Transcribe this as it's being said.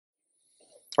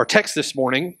Our text this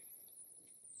morning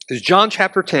is John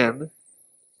chapter 10,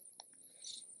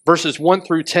 verses 1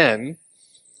 through 10.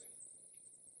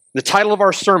 The title of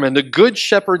our sermon, The Good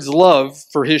Shepherd's Love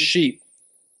for His Sheep.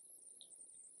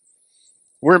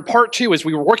 We're in part 2 as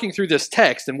we were working through this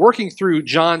text and working through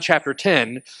John chapter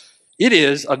 10. It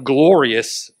is a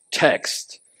glorious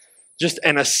text, just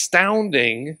an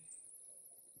astounding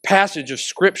passage of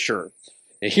Scripture.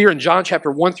 And here in John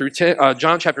chapter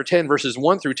 10, verses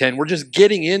 1 through 10, we're just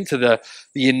getting into the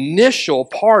initial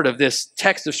part of this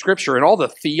text of Scripture and all the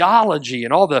theology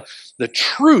and all the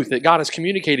truth that God is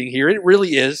communicating here. It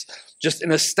really is just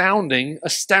an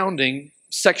astounding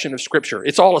section of Scripture.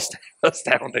 It's all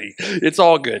astounding. It's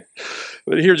all good.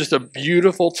 But here's just a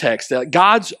beautiful text.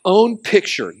 God's own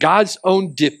picture, God's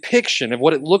own depiction of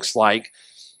what it looks like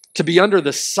to be under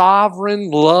the sovereign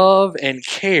love and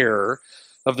care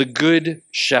of the Good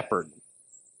Shepherd.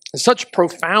 Such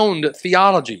profound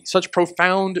theology, such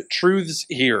profound truths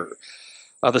here.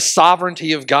 The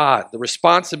sovereignty of God, the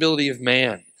responsibility of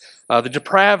man, the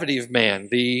depravity of man,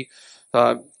 the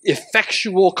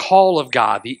effectual call of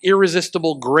God, the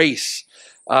irresistible grace.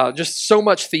 Just so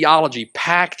much theology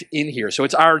packed in here. So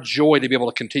it's our joy to be able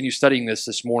to continue studying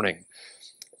this morning.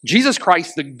 Jesus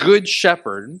Christ, the Good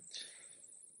Shepherd,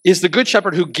 is the Good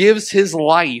Shepherd who gives his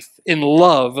life in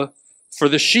love for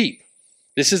the sheep.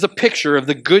 This is a picture of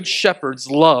the Good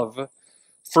Shepherd's love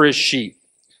for his sheep.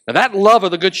 Now that love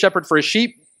of the Good Shepherd for his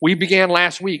sheep, we began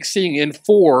last week seeing in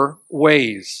 4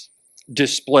 ways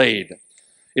displayed.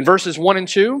 In verses 1 and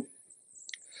 2,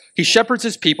 he shepherds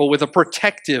his people with a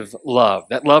protective love.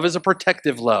 That love is a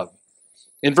protective love.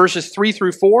 In verses 3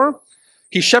 through 4,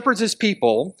 he shepherds his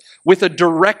people with a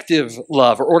directive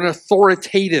love or an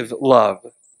authoritative love.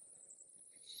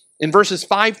 In verses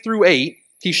 5 through 8,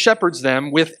 he shepherds them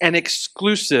with an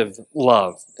exclusive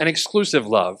love. And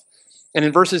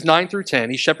in verses 9 through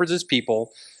 10, he shepherds his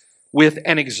people with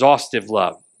an exhaustive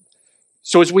love.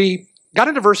 So as we got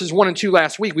into verses 1 and 2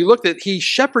 last week, we looked at he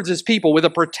shepherds his people with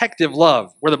a protective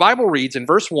love, where the Bible reads in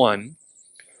verse 1,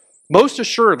 "Most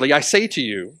assuredly I say to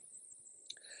you,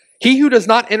 he who does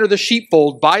not enter the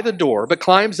sheepfold by the door, but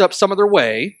climbs up some other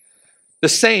way, the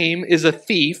same is a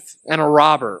thief and a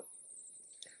robber.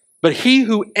 But he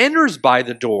who enters by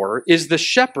the door is the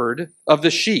shepherd of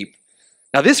the sheep."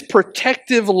 Now this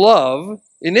protective love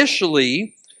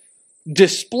initially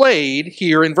displayed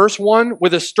here in verse 1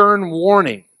 with a stern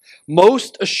warning.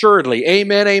 Most assuredly,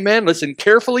 amen, amen. Listen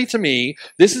carefully to me.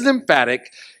 This is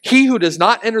emphatic. He who does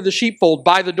not enter the sheepfold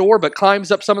by the door but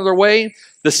climbs up some other way,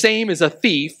 the same is a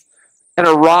thief and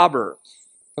a robber.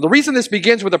 Now, the reason this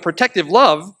begins with a protective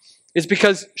love is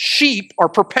because sheep are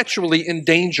perpetually in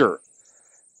danger.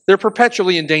 They're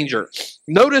perpetually in danger.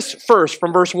 Notice first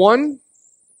from verse 1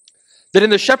 that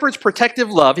in the shepherd's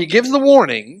protective love, he gives the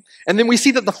warning, and then we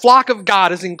see that the flock of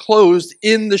God is enclosed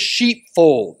in the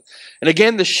sheepfold. And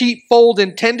again, the sheepfold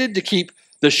intended to keep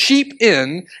the sheep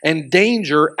in and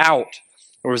danger out.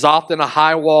 There was often a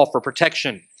high wall for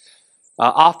protection,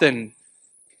 often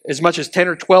as much as 10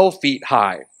 or 12 feet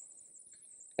high,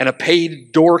 and a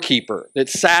paid doorkeeper that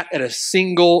sat at a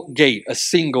single gate, a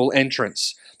single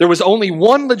entrance. There was only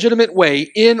one legitimate way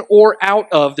in or out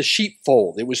of the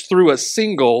sheepfold. It was through a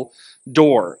single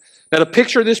door. Now, to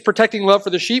picture this protecting love for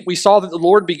the sheep, we saw that the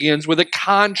Lord begins with a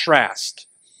contrast.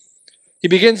 He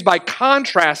begins by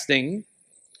contrasting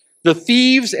the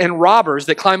thieves and robbers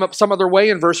that climb up some other way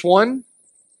in verse 1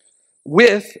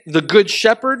 with the good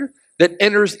shepherd that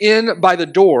enters in by the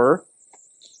door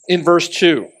in verse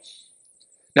 2.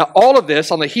 Now, all of this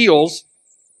on the heels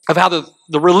of how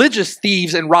the religious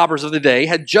thieves and robbers of the day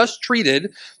had just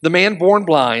treated the man born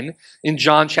blind in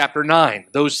John chapter 9.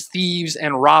 Those thieves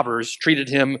and robbers treated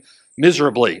him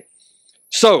miserably.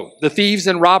 So, the thieves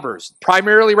and robbers,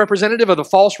 primarily representative of the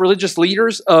false religious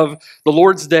leaders of the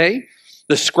Lord's day,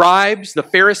 the scribes, the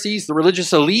Pharisees, the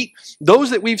religious elite, those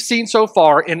that we've seen so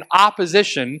far in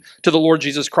opposition to the Lord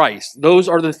Jesus Christ. Those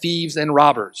are the thieves and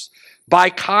robbers. By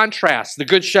contrast, the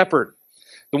good shepherd,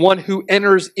 the one who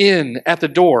enters in at the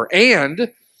door.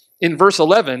 And in verse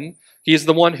 11, he is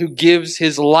the one who gives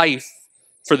his life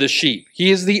for the sheep.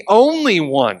 He is the only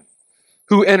one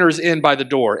who enters in by the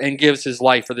door and gives his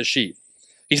life for the sheep.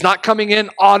 He's not coming in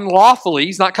unlawfully.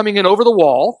 He's not coming in over the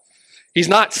wall. He's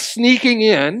not sneaking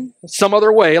in some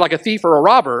other way like a thief or a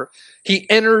robber. He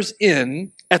enters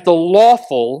in at the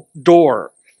lawful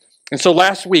door. And so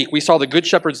last week we saw the good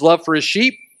shepherd's love for his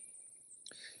sheep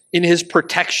in his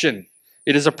protection.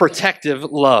 It is a protective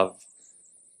love.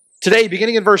 Today,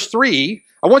 beginning in verse 3,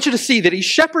 I want you to see that he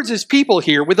shepherds his people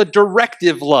here with a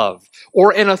directive love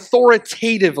or an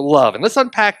authoritative love. And let's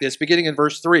unpack this beginning in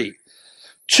verse 3.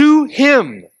 To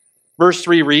him, Verse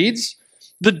 3 reads,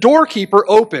 "The doorkeeper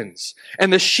opens,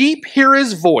 and the sheep hear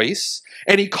his voice,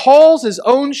 and he calls his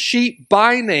own sheep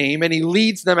by name, and he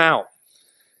leads them out.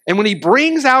 And when he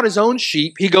brings out his own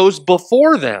sheep, he goes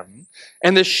before them,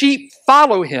 and the sheep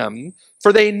follow him,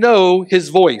 for they know his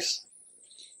voice."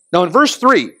 Now in verse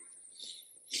 3,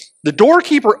 the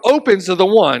doorkeeper opens to the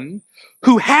one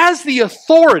who has the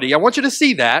authority, I want you to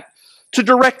see that, to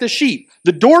direct the sheep.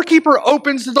 The doorkeeper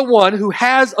opens to the one who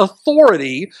has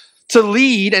authority to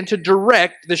lead and to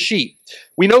direct the sheep.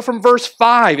 We know from verse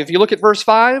 5, if you look at verse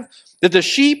 5, that the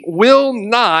sheep will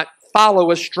not follow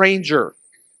a stranger.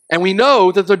 And we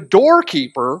know that the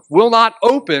doorkeeper will not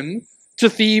open to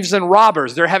thieves and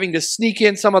robbers. They're having to sneak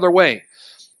in some other way.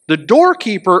 The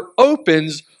doorkeeper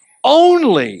opens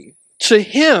only to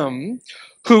him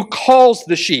who calls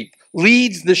the sheep,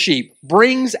 leads the sheep,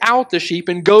 brings out the sheep,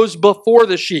 and goes before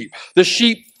the sheep. The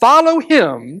sheep follow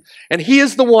him, and he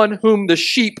is the one whom the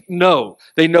sheep know.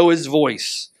 They know his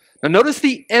voice. Now notice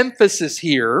the emphasis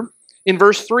here in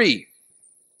verse 3.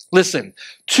 Listen,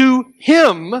 to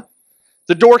him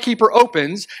the doorkeeper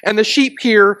opens, and the sheep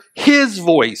hear his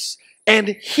voice,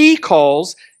 and he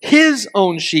calls his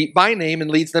own sheep by name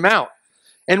and leads them out.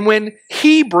 And when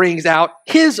he brings out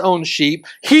his own sheep,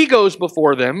 he goes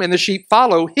before them, and the sheep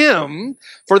follow him,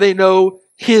 for they know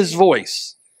his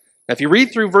voice. Now, if you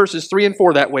read through verses 3 and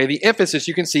 4 that way, the emphasis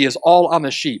you can see is all on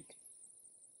the sheep.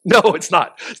 No, it's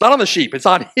not. It's not on the sheep. It's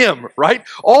on him, right?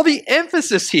 All the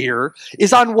emphasis here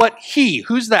is on what he,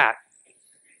 who's that?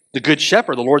 The good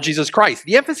shepherd, the Lord Jesus Christ.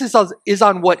 The emphasis is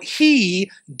on what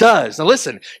he does. Now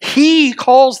listen, he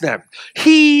calls them.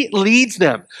 He leads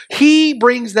them. He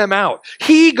brings them out.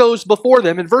 He goes before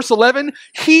them. In verse 11,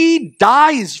 he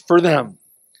dies for them.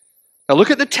 Now look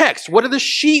at the text. What do the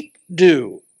sheep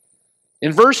do?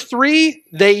 In verse 3,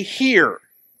 they hear.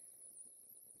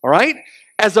 All right?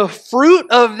 As a fruit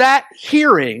of that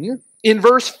hearing, in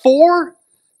verse 4,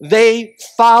 they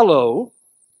follow.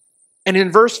 And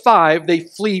in verse 5, they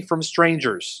flee from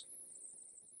strangers.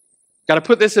 Got to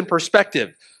put this in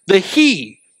perspective. The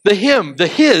he, the him, the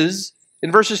his,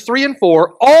 in verses 3 and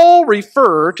 4, all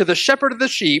refer to the shepherd of the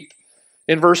sheep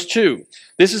in verse 2.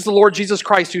 This is the Lord Jesus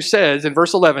Christ who says in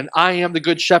verse 11, "I am the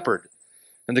good shepherd,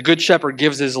 and the good shepherd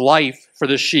gives his life for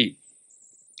the sheep."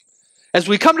 As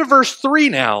we come to verse 3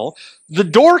 now, the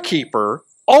doorkeeper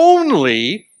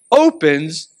only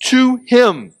opens to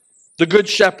him, the good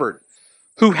shepherd,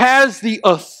 who has the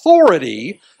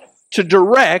authority to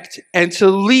direct and to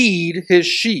lead his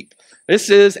sheep.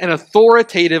 This is an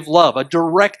authoritative love, a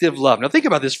directive love. Now think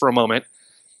about this for a moment,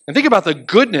 and think about the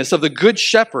goodness of the good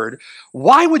shepherd.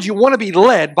 Why would you want to be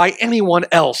led by anyone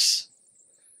else?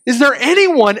 Is there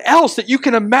anyone else that you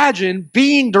can imagine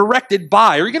being directed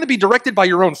by? Are you going to be directed by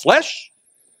your own flesh?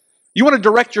 You want to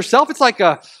direct yourself? It's like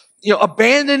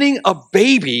abandoning a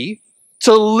baby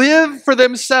to live for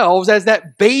themselves as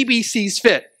that baby sees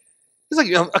fit. It's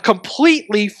like a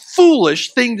completely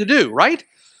foolish thing to do, right?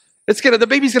 The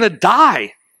baby's gonna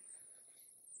die.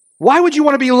 Why would you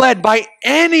want to be led by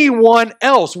anyone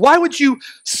else? Why would you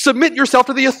submit yourself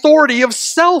to the authority of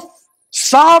self,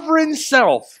 sovereign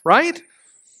self, right?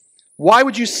 Why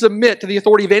would you submit to the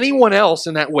authority of anyone else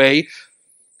in that way?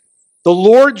 The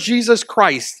Lord Jesus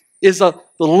Christ is a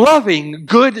loving,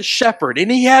 good shepherd,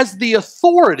 and he has the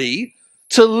authority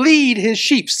to lead his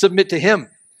sheep. Submit to him.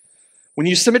 When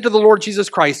you submit to the Lord Jesus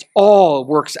Christ, all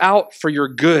works out for your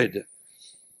good.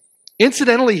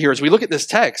 Incidentally here, as we look at this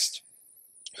text,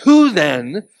 who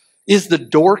then is the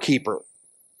doorkeeper?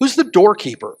 Who's the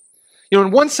doorkeeper?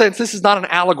 In one sense, this is not an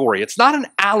allegory. It's not an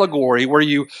allegory where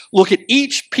you look at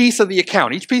each piece of the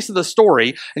account, each piece of the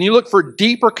story, and you look for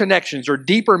deeper connections or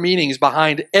deeper meanings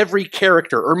behind every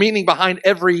character or meaning behind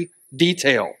every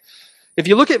detail. If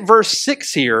you look at verse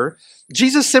 6 here,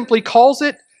 Jesus simply calls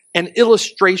it an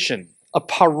illustration, a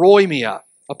paroimia.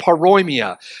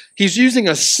 He's using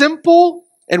a simple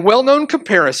and well-known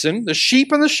comparison, the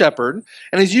sheep and the shepherd,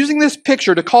 and he's using this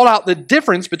picture to call out the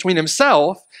difference between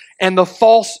himself and the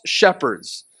false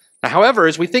shepherds. Now, however,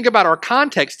 as we think about our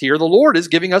context here, the Lord is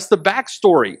giving us the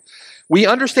backstory. We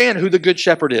understand who the good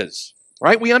shepherd is,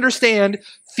 right? We understand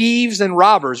thieves and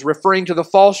robbers, referring to the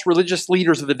false religious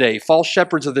leaders of the day, false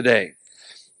shepherds of the day.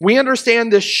 We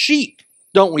understand the sheep,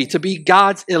 don't we, to be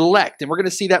God's elect. And we're going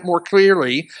to see that more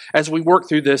clearly as we work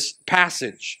through this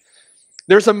passage.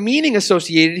 There's a meaning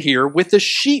associated here with the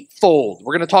sheepfold.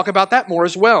 We're going to talk about that more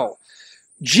as well.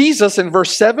 Jesus, in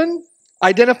verse 7,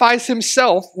 identifies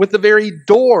himself with the very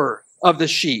door of the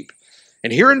sheep.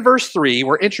 And here in verse 3,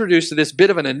 we're introduced to this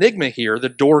bit of an enigma here, the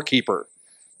doorkeeper.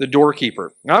 The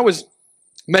doorkeeper. Now, I was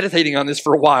meditating on this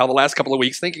for a while the last couple of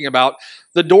weeks, thinking about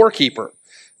the doorkeeper.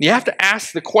 You have to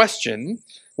ask the question,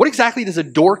 what exactly does a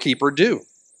doorkeeper do?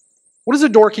 What does a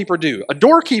doorkeeper do? A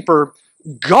doorkeeper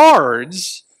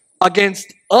guards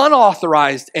against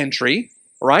unauthorized entry,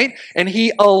 right? And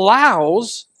he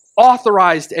allows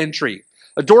authorized entry.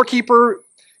 A doorkeeper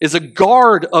is a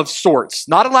guard of sorts,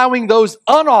 not allowing those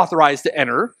unauthorized to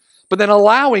enter, but then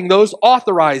allowing those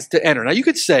authorized to enter. Now you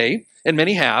could say, and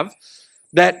many have,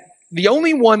 that the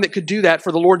only one that could do that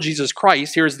for the Lord Jesus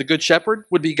Christ, here as the Good Shepherd,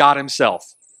 would be God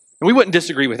himself. And we wouldn't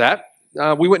disagree with that.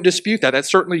 We wouldn't dispute that.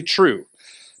 That's certainly true.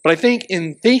 But I think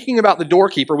in thinking about the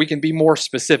doorkeeper, we can be more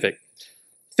specific.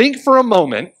 Think for a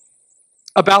moment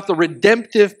about the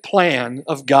redemptive plan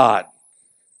of God.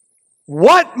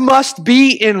 What must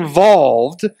be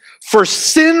involved for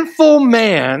sinful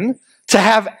man to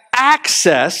have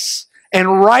access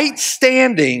and right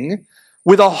standing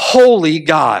with a holy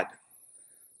God?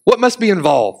 What must be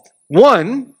involved?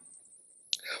 One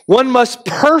must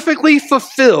perfectly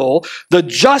fulfill the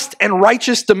just and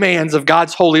righteous demands of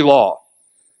God's holy law.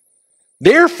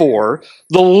 Therefore,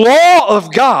 the law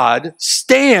of God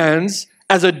stands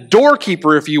as a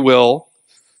doorkeeper, if you will,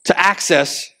 to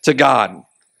access to God.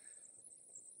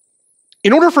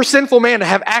 In order for sinful man to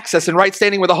have access and right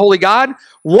standing with a holy God,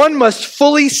 one must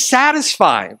fully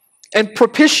satisfy and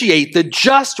propitiate the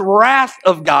just wrath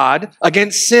of God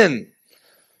against sin.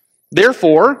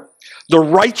 Therefore, the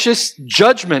righteous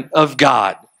judgment of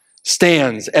God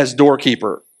stands as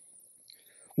doorkeeper.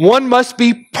 One must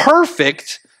be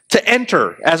perfect to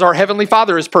enter, as our Heavenly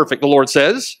Father is perfect, the Lord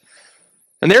says.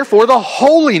 And therefore, the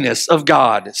holiness of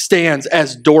God stands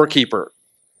as doorkeeper.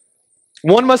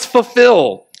 One must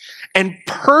fulfill and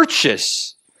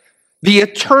purchase the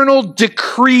eternal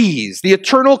decrees, the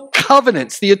eternal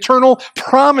covenants, the eternal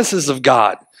promises of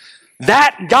God.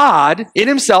 That God in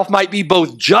himself might be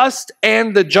both just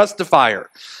and the justifier.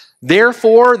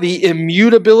 Therefore, the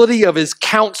immutability of his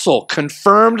counsel,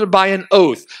 confirmed by an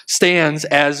oath, stands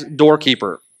as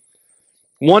doorkeeper.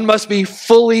 One must be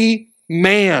fully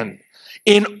man,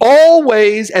 in all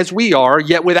ways as we are,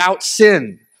 yet without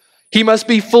sin. He must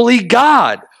be fully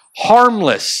God,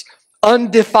 harmless,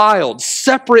 undefiled,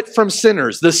 separate from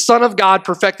sinners, the Son of God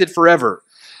perfected forever.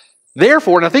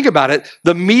 Therefore, now think about it,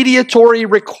 the mediatory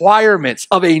requirements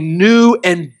of a new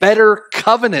and better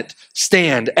covenant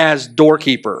stand as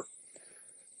doorkeeper.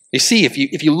 You see,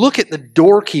 if you look at the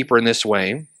doorkeeper in this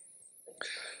way,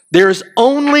 there's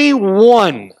only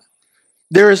one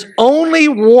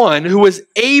who is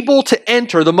able to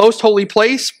enter the most holy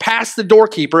place past the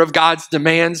doorkeeper of God's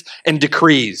demands and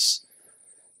decrees.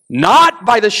 Not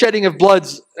by the shedding of blood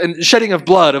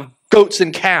of goats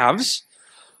and calves,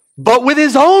 but with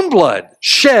his own blood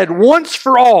shed once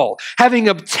for all, having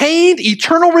obtained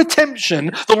eternal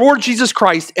redemption, the Lord Jesus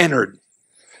Christ entered.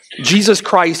 Jesus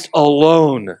Christ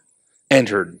alone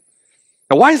entered.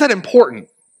 Now, why is that important?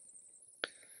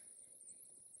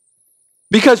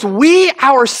 Because we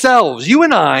ourselves, you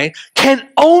and I, can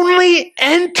only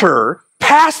enter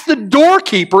past the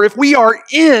doorkeeper if we are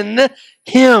in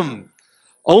him.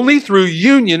 Only through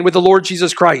union with the Lord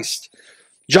Jesus Christ.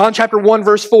 John chapter 1,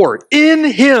 verse 4. In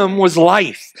him was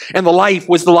life, and the life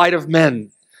was the light of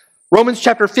men. Romans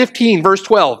chapter 15, verse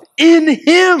 12. In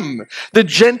him the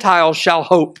Gentiles shall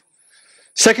hope.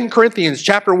 2 Corinthians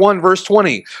chapter 1, verse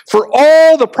 20. For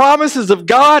all the promises of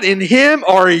God in him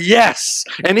are yes,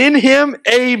 and in him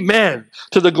amen,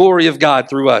 to the glory of God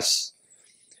through us.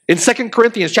 In 2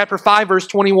 Corinthians chapter 5, verse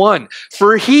 21,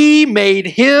 for he made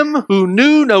him who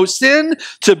knew no sin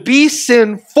to be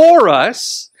sin for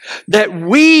us, that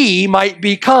we might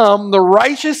become the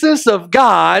righteousness of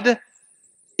God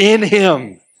in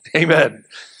him. Amen.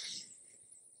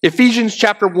 Ephesians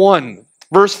chapter 1,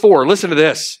 verse 4, listen to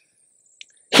this.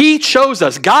 He chose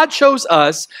us, God chose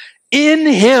us in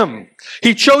him.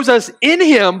 He chose us in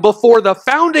him before the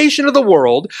foundation of the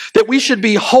world, that we should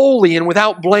be holy and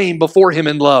without blame before him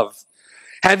in love,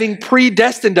 having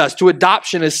predestined us to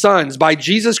adoption as sons by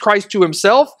Jesus Christ to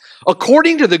himself,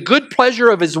 according to the good pleasure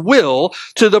of his will,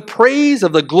 to the praise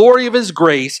of the glory of his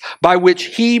grace, by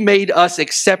which he made us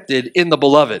accepted in the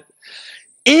beloved.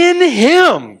 In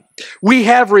him we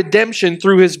have redemption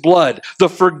through his blood, the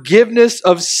forgiveness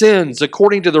of sins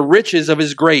according to the riches of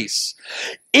his grace.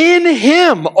 In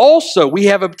him also we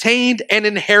have obtained an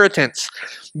inheritance,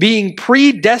 being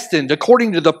predestined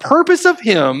according to the purpose of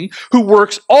him who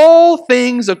works all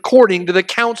things according to the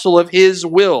counsel of his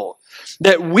will,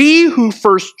 that we who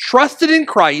first trusted in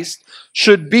Christ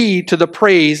should be to the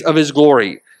praise of his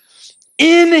glory.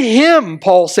 In him,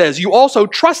 Paul says, you also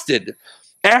trusted,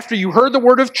 after you heard the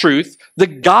word of truth, the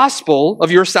gospel of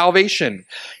your salvation.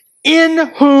 in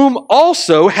whom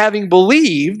also, having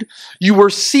believed, you were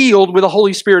sealed with the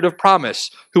Holy Spirit of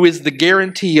promise, who is the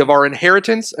guarantee of our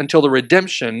inheritance until the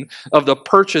redemption of the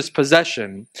purchased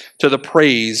possession to the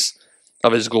praise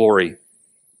of his glory.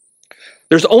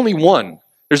 There's only one.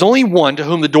 There's only one to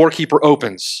whom the doorkeeper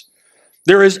opens.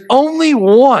 There is only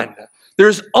one.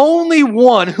 There's only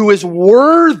one who is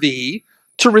worthy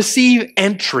to receive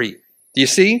entry. Do you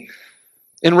see?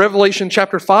 In Revelation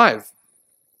chapter 5,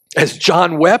 as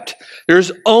John wept,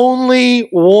 there's only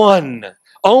one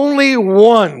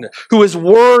who is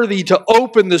worthy to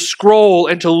open the scroll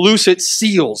and to loose its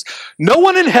seals. No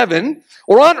one in heaven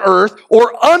or on earth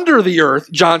or under the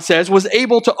earth, John says, was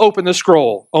able to open the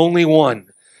scroll. Only one.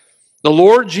 The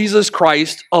Lord Jesus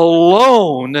Christ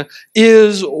alone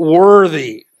is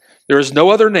worthy. There is no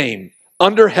other name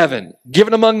under heaven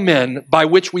given among men by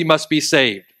which we must be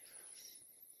saved.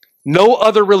 No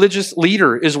other religious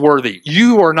leader is worthy.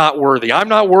 You are not worthy. I'm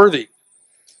not worthy.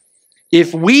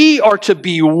 If we are to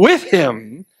be with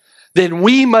him, then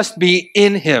we must be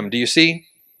in him. Do you see?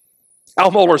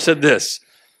 Al Mohler said this: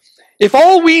 if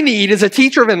all we need is a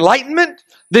teacher of enlightenment,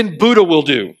 then Buddha will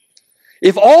do.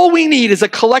 If all we need is a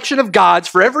collection of gods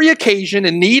for every occasion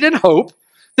and need and hope,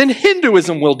 then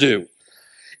Hinduism will do.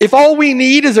 If all we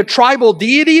need is a tribal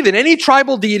deity, then any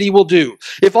tribal deity will do.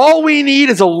 If all we need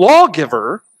is a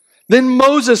lawgiver, then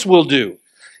Moses will do.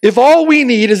 If all we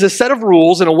need is a set of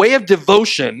rules and a way of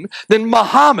devotion, then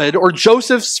Muhammad or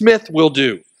Joseph Smith will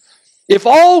do. If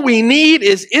all we need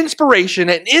is inspiration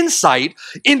and insight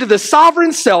into the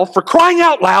sovereign self, for crying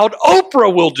out loud,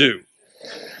 Oprah will do.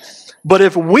 But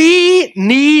if we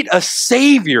need a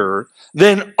Savior,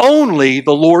 then only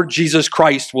the Lord Jesus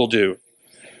Christ will do.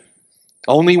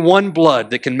 Only one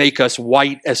blood that can make us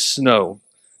white as snow.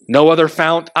 No other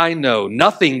fount I know.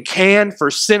 Nothing can for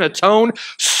sin atone.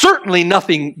 Certainly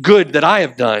nothing good that I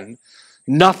have done.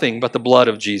 Nothing but the blood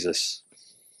of Jesus.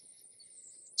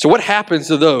 So what happens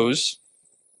to those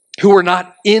who are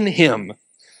not in him?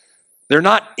 They're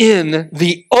not in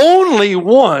the only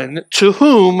one to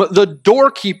whom the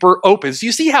doorkeeper opens.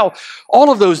 You see how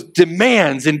all of those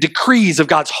demands and decrees of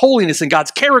God's holiness and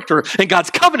God's character and God's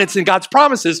covenants and God's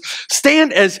promises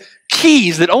stand as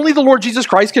keys that only the Lord Jesus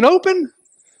Christ can open?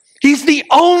 He's the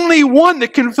only one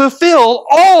that can fulfill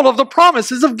all of the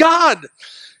promises of God.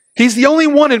 He's the only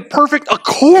one in perfect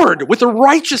accord with the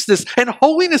righteousness and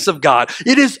holiness of God.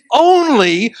 It is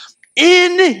only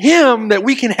in him that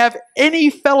we can have any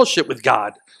fellowship with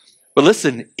God. But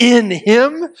listen, in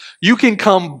him, you can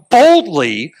come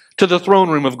boldly to the throne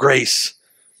room of grace.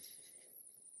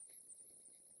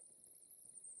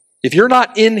 If you're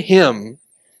not in him,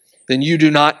 then you do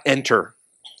not enter.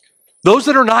 Those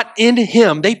that are not in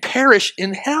him, they perish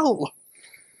in hell.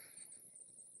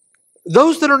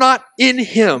 Those that are not in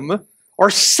him are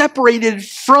separated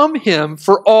from him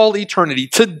for all eternity,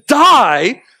 to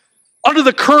die under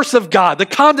the curse of God, the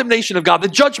condemnation of God, the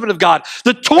judgment of God,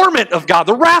 the torment of God,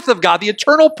 the wrath of God, the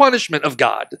eternal punishment of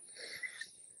God.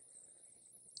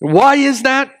 Why is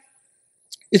that?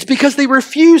 It's because they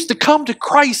refuse to come to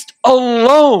Christ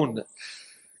alone.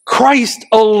 Christ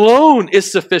alone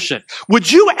is sufficient.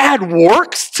 Would you add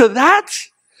works to that?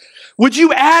 Would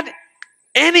you add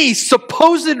any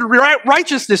supposed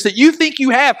righteousness that you think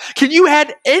you have? Can you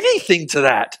add anything to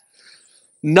that?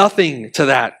 Nothing to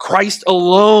that. Christ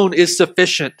alone is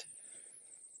sufficient.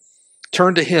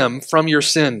 Turn to him from your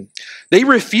sin. They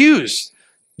refuse.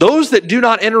 Those that do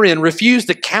not enter in refuse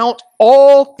to count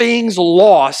all things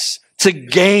loss to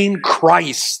gain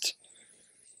Christ.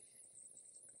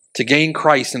 To gain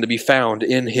Christ and to be found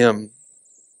in him.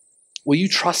 Will you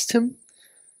trust him?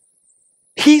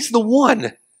 He's the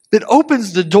one that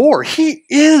opens the door. He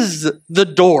is the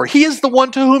door. He is the one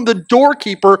to whom the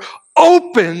doorkeeper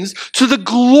opens to the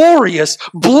glorious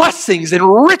blessings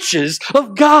and riches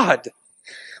of God.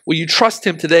 Will you trust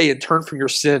him today and turn from your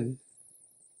sin?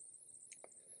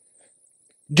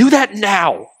 Do that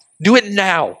now. Do it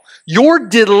now. Your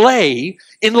delay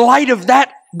in light of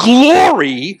that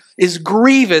glory is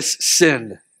grievous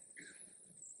sin.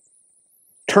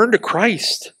 Turn to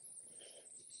Christ.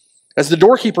 As the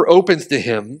doorkeeper opens to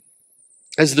him,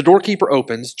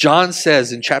 John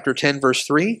says in chapter 10, verse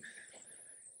 3,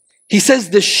 he says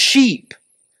the sheep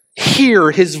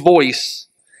hear his voice,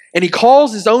 and he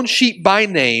calls his own sheep by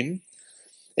name,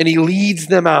 and he leads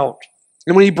them out.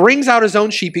 And when he brings out his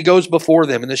own sheep, he goes before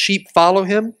them, and the sheep follow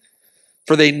him,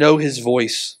 for they know his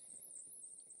voice.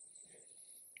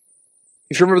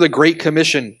 If you remember the Great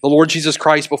Commission, the Lord Jesus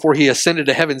Christ, before he ascended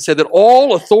to heaven, said that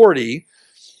all authority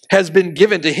has been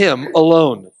given to him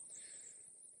alone.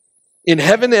 In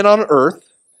heaven and on earth,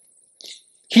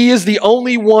 He is the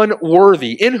only one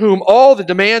worthy, in whom all the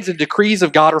demands and decrees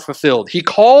of God are fulfilled. He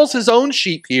calls his own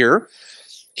sheep here.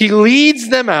 He leads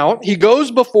them out. He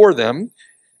goes before them,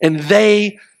 and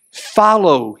they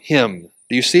follow him.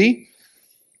 Do you see?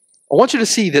 I want you to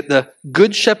see that the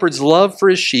good shepherd's love for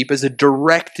his sheep is a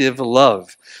directive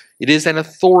love. It is an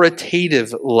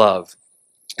authoritative love.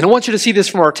 And I want you to see this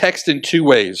from our text in two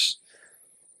ways.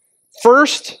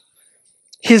 First,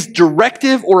 his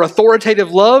directive or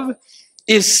authoritative love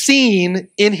is seen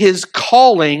in his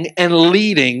calling and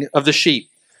leading of the sheep.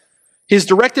 His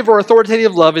directive or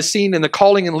authoritative love is seen in the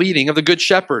calling and leading of the good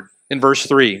shepherd in verse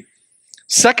 3.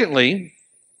 Secondly,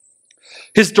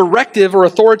 his directive or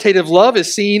authoritative love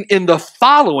is seen in the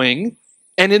following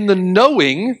and in the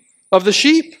knowing of the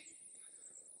sheep.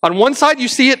 On one side, you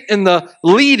see it in the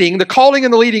leading, the calling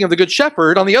and the leading of the good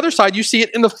shepherd. On the other side, you see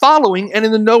it in the following and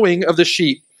in the knowing of the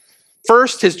sheep.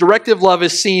 First, his directive love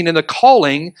is seen in the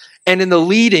calling and in the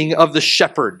leading of the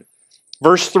shepherd.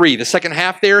 Verse 3, the second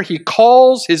half there, he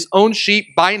calls his own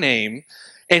sheep by name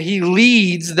and he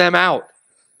leads them out.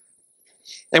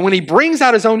 And when he brings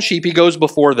out his own sheep, he goes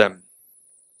before them.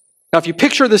 Now, if you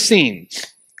picture the scene,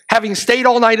 having stayed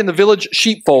all night in the village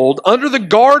sheepfold, under the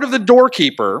guard of the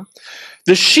doorkeeper,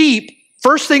 the sheep,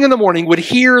 first thing in the morning, would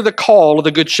hear the call of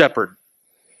the good shepherd.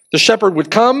 The shepherd would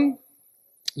come,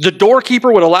 the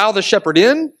doorkeeper would allow the shepherd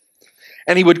in,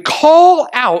 and he would call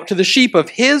out to the sheep of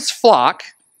his flock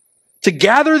to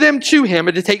gather them to him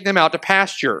and to take them out to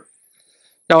pasture.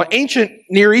 Now, ancient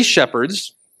Near East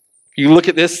shepherds, you look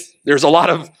at this, there's a lot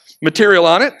of material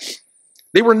on it.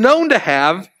 They were known to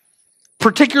have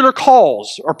particular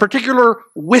calls or particular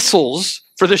whistles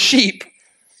for the sheep.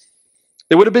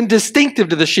 They would have been distinctive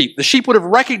to the sheep. The sheep would have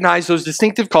recognized those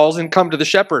distinctive calls and come to the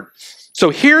shepherd. So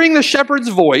hearing the shepherd's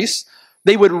voice,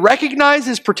 they would recognize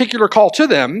his particular call to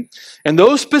them, and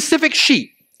those specific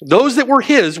sheep, those that were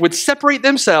his, would separate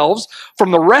themselves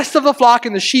from the rest of the flock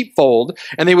in the sheepfold,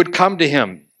 and they would come to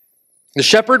him. The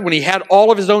shepherd, when he had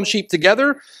all of his own sheep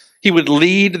together, he would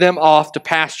lead them off to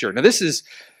pasture. Now, this is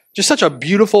just such a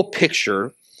beautiful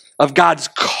picture of God's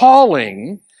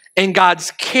calling and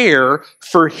God's care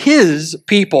for his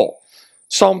people.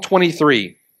 Psalm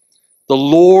 23, the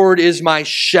Lord is my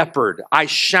shepherd, I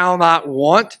shall not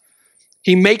want.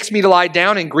 He makes me to lie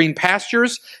down in green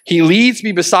pastures. He leads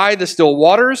me beside the still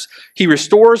waters. He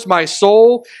restores my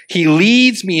soul. He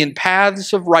leads me in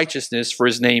paths of righteousness for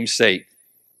his name's sake.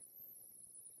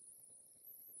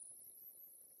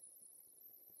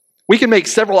 We can make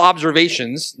several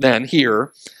observations then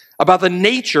here about the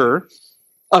nature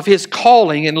of his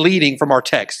calling and leading from our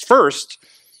text. First,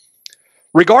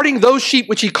 regarding those sheep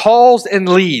which he calls and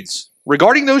leads.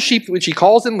 Regarding those sheep which he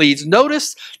calls and leads,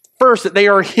 notice first that they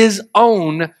are his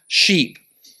own sheep.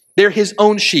 They're his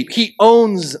own sheep. He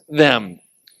owns them.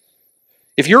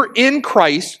 If you're in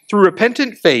Christ through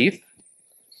repentant faith,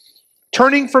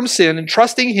 turning from sin and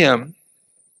trusting him,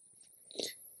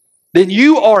 then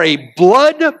you are a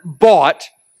blood-bought,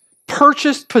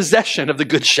 purchased possession of the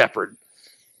Good Shepherd.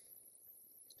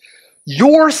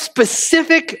 Your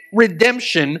specific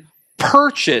redemption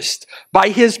purchased by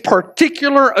his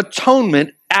particular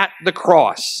atonement at the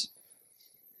cross.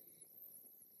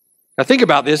 Now think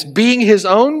about this, being his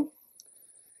own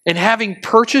and having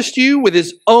purchased you with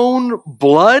his own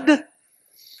blood,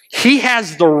 he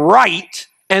has the right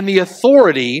and the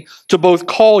authority to both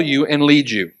call you and lead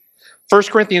you. 1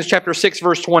 Corinthians chapter 6,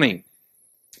 verse 20.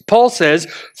 Paul says,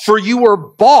 for you were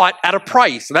bought at a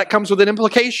price. That comes with an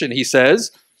implication, he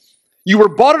says. You were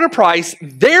bought at a price,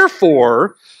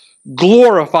 therefore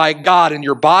glorify God in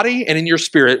your body and in your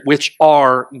spirit, which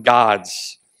are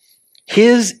God's.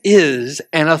 His is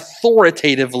an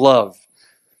authoritative love.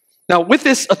 Now, with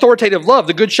this authoritative love,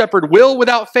 the Good Shepherd will,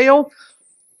 without fail,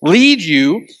 lead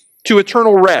you to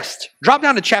eternal rest. Drop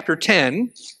down to chapter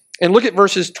 10 and look at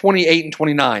verses 28 and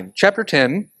 29. Chapter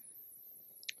 10,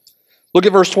 look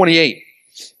at verse 28.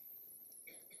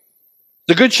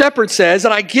 The Good Shepherd says,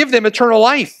 and I give them eternal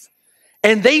life,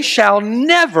 and they shall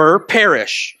never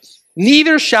perish,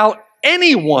 neither shall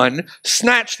anyone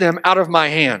snatch them out of my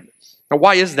hand. Now,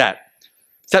 why is that?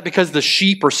 Is that because the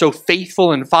sheep are so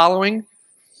faithful in following?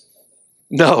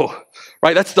 No,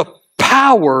 right? That's the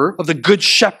power of the Good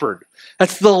Shepherd.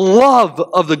 That's the love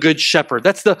of the Good Shepherd.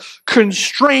 That's the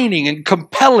constraining and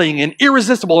compelling and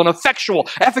irresistible and effectual,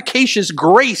 efficacious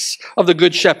grace of the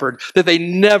Good Shepherd, that they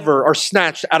never are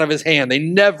snatched out of his hand. They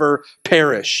never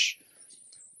perish.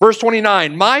 Verse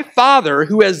 29, my Father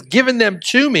who has given them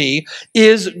to me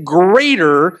is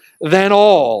greater than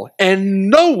all, and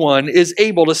no one is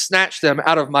able to snatch them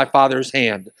out of my Father's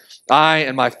hand. I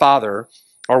and my Father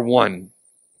are one.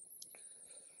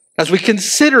 as we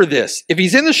consider this, if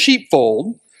he's in the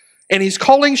sheepfold and he's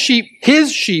calling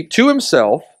his sheep to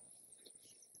himself,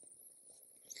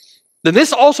 then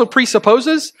this also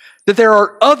presupposes that there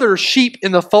are other sheep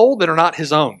in the fold that are not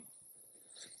his own.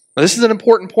 Now, this is an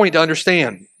important point to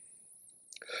understand.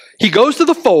 He goes to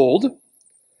the fold,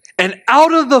 and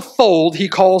out of the fold he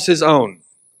calls his own.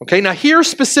 Okay, now here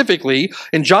specifically,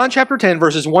 in John chapter 10,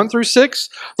 verses 1 through 6,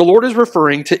 the Lord is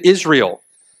referring to Israel.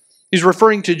 He's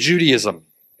referring to Judaism.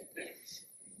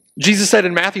 Jesus said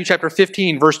in Matthew chapter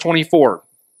 15, verse 24,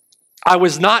 I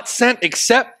was not sent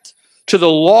except to the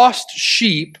lost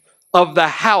sheep of the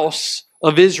house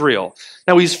of Israel.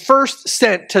 Now he's first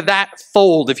sent to that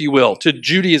fold, if you will, to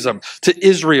Judaism, to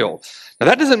Israel. Now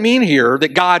that doesn't mean here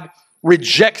that God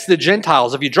rejects the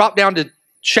Gentiles. If you drop down to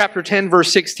chapter 10,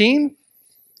 verse 16,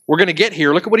 we're going to get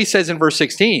here. Look at what he says in verse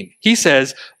 16. He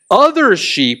says, other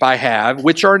sheep I have,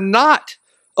 which are not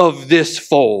of this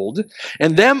fold,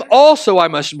 and them also I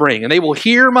must bring, and they will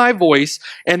hear my voice,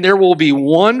 and there will be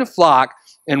one flock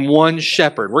and one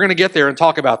shepherd. We're going to get there and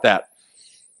talk about that.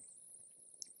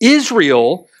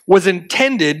 Israel was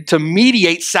intended to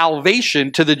mediate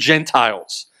salvation to the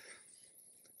Gentiles.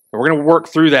 And we're going to work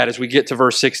through that as we get to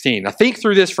verse 16. Now think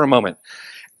through this for a moment.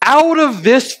 Out of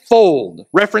this fold,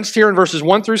 referenced here in verses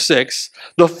 1 through 6,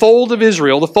 the fold of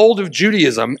Israel, the fold of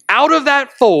Judaism, out of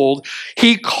that fold,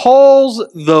 he calls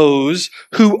those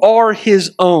who are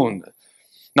his own.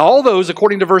 Now all those,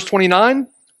 according to verse 29,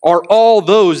 are all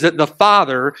those that the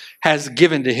Father has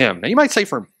given to him. Now you might say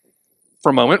for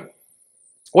a moment,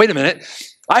 wait a minute,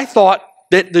 I thought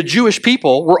that the Jewish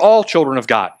people were all children of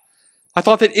God. I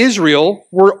thought that Israel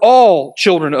were all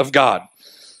children of God.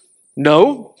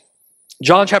 No.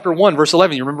 John chapter 1, verse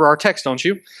 11, you remember our text, don't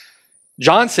you?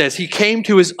 John says he came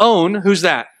to his own, who's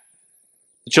that?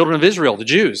 The children of Israel, the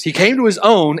Jews. He came to his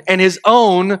own, and his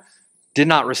own did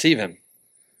not receive him.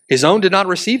 His own did not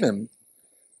receive him.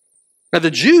 Now the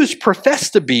Jews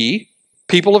profess to be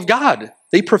people of God.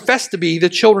 They profess to be the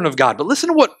children of God. But listen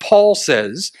to what Paul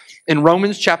says in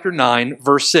Romans chapter 9,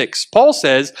 verse 6. Paul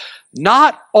says,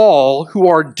 not all who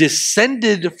are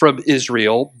descended from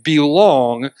Israel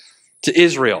belong to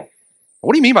Israel.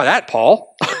 What do you mean by that,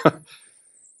 Paul?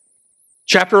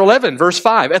 Chapter 11, verse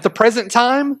 5. At the present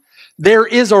time, there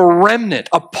is a remnant,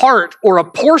 a part or a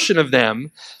portion of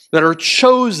them that are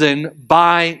chosen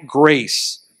by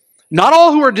grace. Not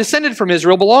all who are descended from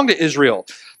Israel belong to Israel.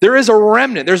 There is a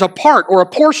remnant, there's a part or a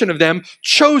portion of them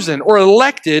chosen or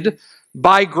elected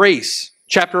by grace.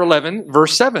 Chapter 11,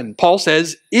 verse 7, Paul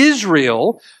says,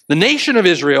 Israel, the nation of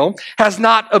Israel, has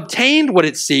not obtained what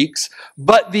it seeks,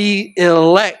 but the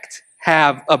elect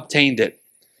have obtained it.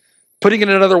 Putting it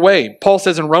another way, Paul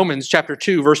says in Romans chapter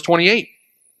 2, verse 28,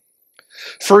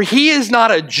 for he is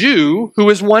not a Jew who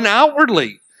is one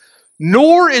outwardly,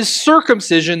 nor is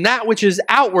circumcision that which is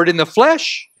outward in the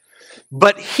flesh,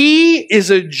 but he is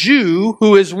a Jew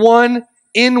who is one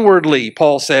inwardly,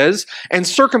 Paul says, and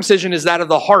circumcision is that of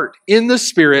the heart, in the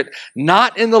spirit,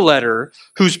 not in the letter,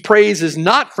 whose praise is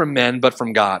not from men, but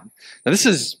from God. Now this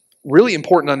is really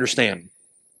important to understand.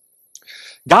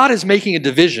 God is making a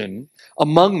division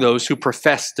among those who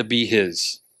profess to be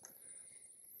his.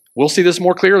 We'll see this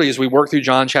more clearly as we work through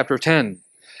John chapter 10.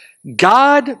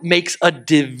 God makes a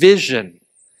division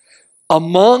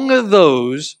among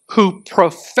those who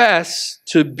profess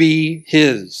to be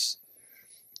his.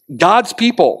 God's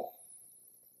people,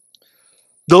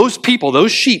 those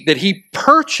sheep that he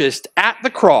purchased at the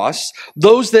cross,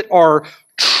 those that are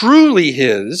truly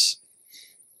his,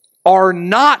 are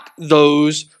not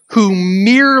those who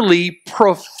merely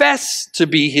profess to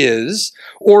be his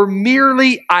or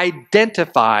merely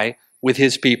identify with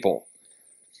his people.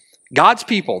 God's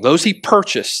people, those he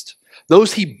purchased,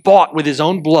 those he bought with his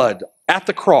own blood at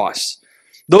the cross,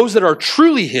 those that are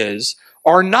truly his,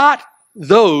 are not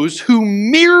those who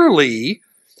merely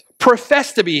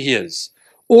profess to be his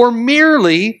or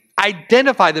merely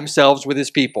identify themselves with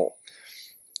his people,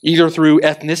 either through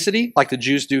ethnicity, like the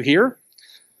Jews do here.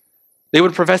 They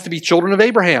would profess to be children of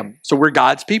Abraham. So we're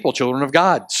God's people, children of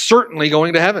God, certainly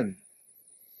going to heaven.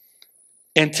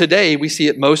 And today we see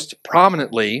it most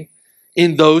prominently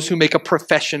in those who make a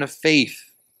profession of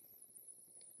faith.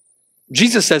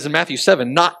 Jesus says in Matthew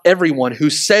 7, not everyone who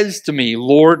says to me,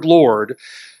 Lord, Lord,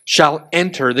 shall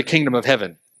enter the kingdom of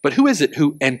heaven. But who is it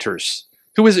who enters?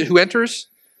 Who is it who enters?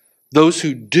 Those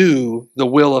who do the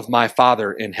will of my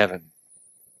Father in heaven.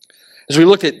 As we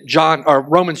looked at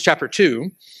Romans chapter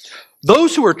 2,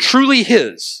 those who are truly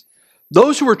his,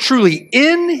 those who are truly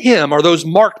in him, are those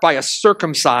marked by a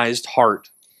circumcised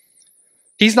heart.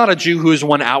 He's not a Jew who is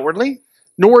one outwardly,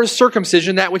 nor is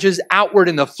circumcision that which is outward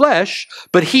in the flesh,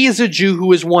 but he is a Jew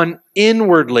who is one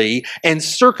inwardly, and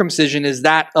circumcision is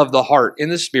that of the heart, in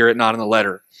the spirit, not in the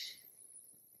letter.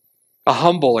 A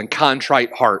humble and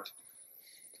contrite heart.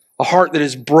 A heart that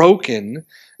is broken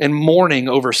and mourning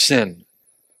over sin.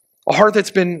 A heart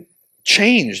that's been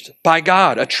changed by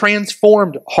God. A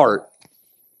transformed heart.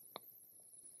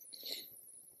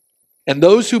 And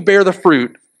those who bear the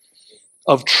fruit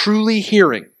of truly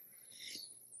hearing.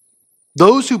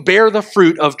 Those who bear the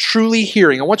fruit of truly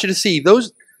hearing. I want you to see,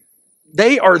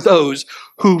 they are those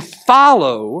who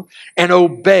follow and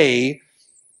obey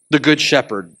the Good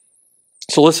Shepherd.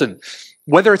 So listen,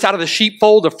 whether it's out of the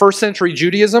sheepfold of first century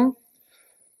Judaism,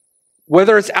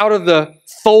 whether it's out of the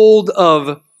fold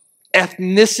of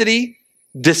ethnicity,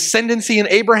 descendancy in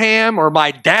Abraham, or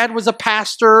my dad was a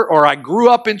pastor, or I grew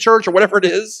up in church, or whatever it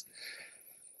is,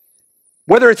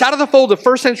 whether it's out of the fold of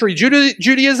first century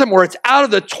Judaism, or it's out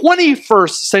of the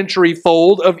 21st century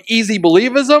fold of easy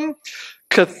believism,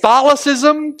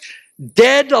 Catholicism,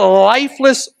 dead,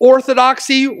 lifeless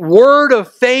orthodoxy, word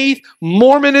of faith,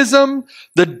 Mormonism,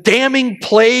 the damning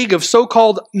plague of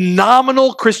so-called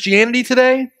nominal Christianity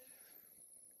today,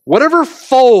 whatever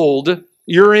fold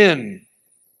you're in,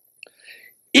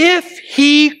 if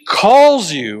he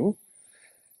calls you,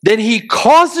 then he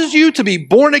causes you to be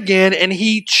born again and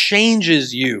he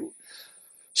changes you.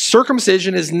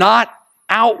 Circumcision is not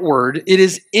outward, it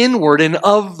is inward and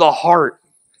of the heart.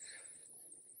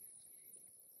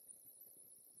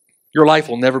 Your life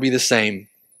will never be the same.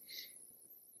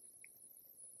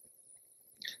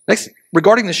 Next,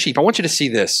 regarding the sheep, I want you to see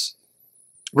this.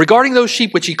 Regarding those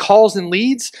sheep which he calls and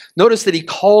leads, notice that he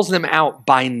calls them out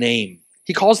by name.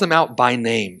 He calls them out by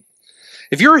name.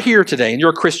 If you're here today and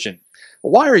you're a Christian,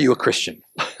 why are you a Christian?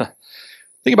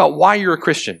 Think about why you're a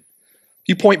Christian.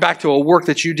 You point back to a work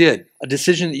that you did, a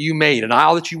decision that you made, an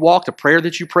aisle that you walked, a prayer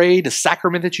that you prayed, a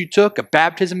sacrament that you took, a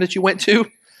baptism that you went to.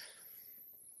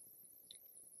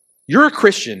 You're a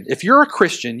Christian. If you're a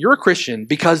Christian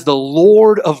because the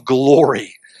Lord of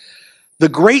glory, the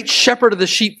great shepherd of the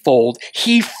sheepfold,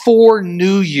 he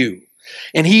foreknew you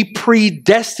and he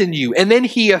predestined you. And then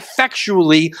he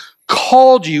effectually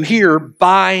called you here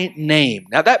by name.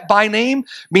 Now that by name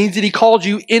means that he called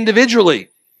you individually.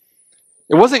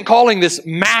 It wasn't calling this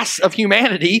mass of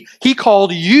humanity. He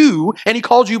called you and he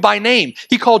called you by name.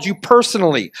 He called you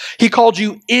personally. He called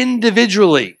you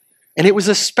individually. And it was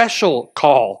a special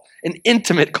call, an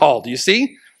intimate call. Do you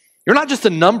see? You're not just a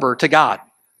number to God.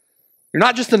 You're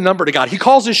not just a number to God. He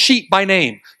calls his sheep by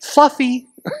name. Fluffy,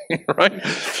 right?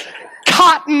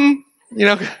 Cotton,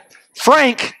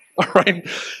 Frank, all right?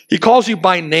 He calls you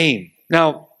by name.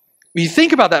 Now, when you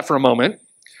think about that for a moment,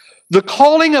 the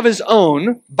calling of his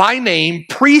own by name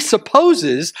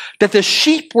presupposes that the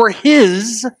sheep were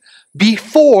his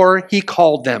before he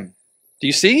called them. Do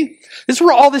you see? This is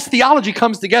where all this theology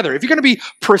comes together. If you're going to be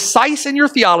precise in your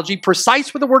theology,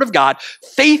 precise with the Word of God,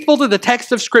 faithful to the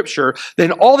text of Scripture,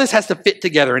 then all this has to fit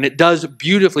together, and it does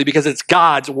beautifully because it's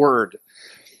God's Word.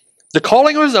 The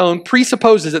calling of his own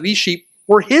presupposes that these sheep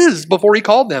were his before he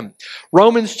called them.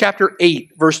 Romans chapter 8,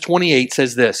 verse 28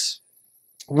 says this,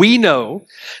 "We know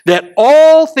that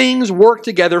all things work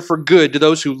together for good to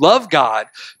those who love God,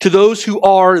 to those who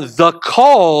are the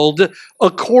called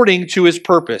according to his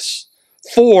purpose.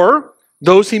 For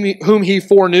those whom he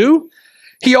foreknew,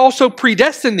 he also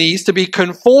predestined these to be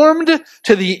conformed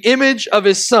to the image of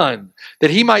his Son, that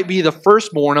he might be the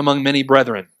firstborn among many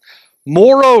brethren.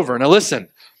 Moreover," now listen,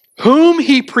 "whom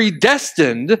he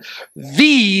predestined,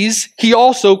 these he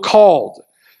also called.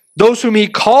 Those whom he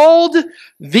called,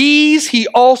 these he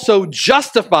also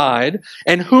justified,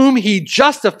 and whom he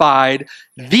justified,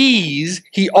 these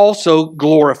he also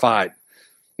glorified."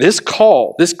 This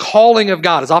calling of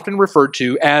God is often referred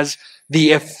to as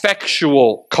the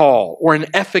effectual call or an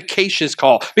efficacious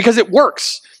call because it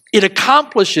works. It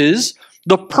accomplishes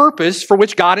the purpose for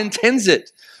which God intends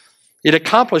it. It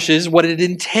accomplishes what it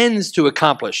intends to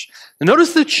accomplish. Now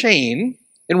notice the chain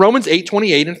in Romans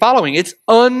 8:28 and following. It's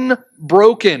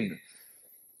unbroken.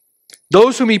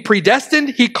 Those whom he predestined,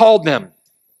 he called them.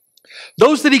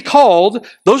 Those that he called,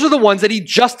 those are the ones that he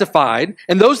justified.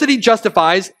 And those that he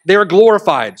justifies, they are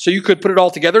glorified. So you could put it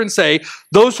all together and say,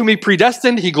 those whom he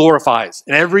predestined, he glorifies.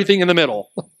 And everything in the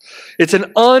middle. It's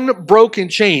an unbroken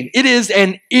chain. It is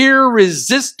an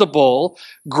irresistible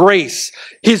grace.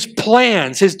 His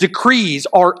plans, his decrees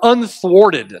are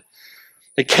unthwarted.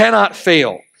 They cannot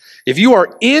fail. If you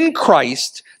are in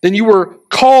Christ, then you were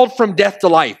called from death to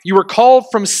life. You were called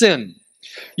from sin.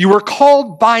 You were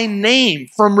called by name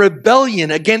from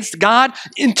rebellion against God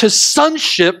into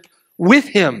sonship with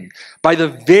him by the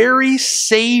very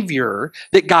Savior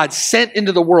that God sent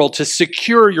into the world to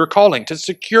secure your calling, to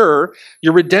secure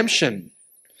your redemption.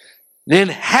 Then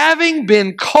having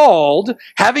been called,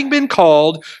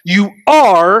 you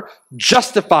are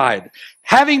justified.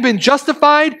 Having been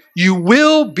justified, you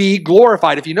will be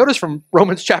glorified. If you notice from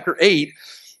Romans chapter 8,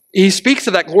 he speaks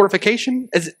of that glorification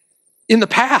as in the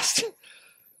past.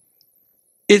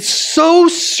 It's so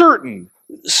certain,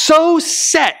 so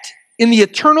set in the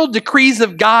eternal decrees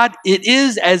of God, it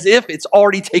is as if it's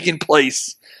already taken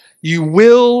place. You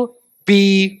will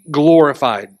be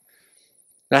glorified.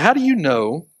 Now, how do you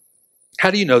know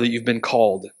that you've been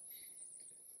called?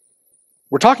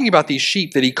 We're talking about these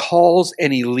sheep that he calls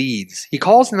and he leads. He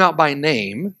calls them out by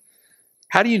name.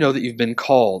 How do you know that you've been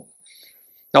called?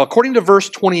 Now, according to verse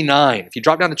 29, if you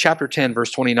drop down to chapter 10, verse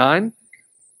 29,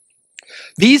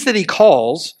 these that he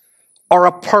calls are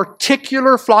a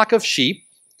particular flock of sheep,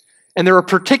 and they're a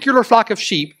particular flock of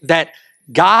sheep that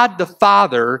God the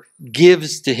Father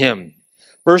gives to him.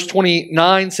 Verse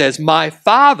 29 says, "My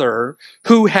Father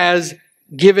who has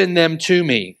given them to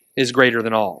me is greater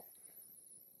than all."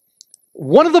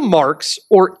 One of the marks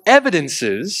or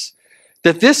evidences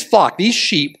that this flock, these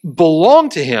sheep, belong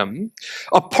to him,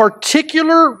 a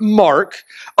particular mark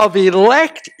of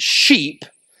elect sheep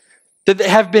that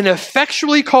have been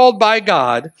effectually called by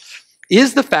God,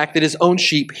 is the fact that his own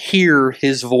sheep hear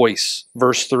his voice.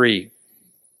 Verse 3.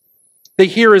 They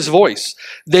hear his voice.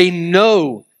 They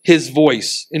know his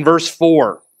voice. In verse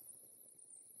 4,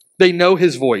 they know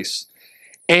his voice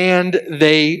and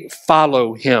they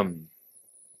follow him.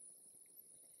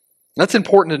 That's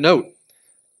important to note.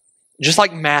 Just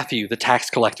like Matthew, the tax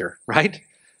collector, right?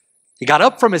 He got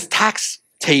up from his tax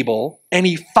table and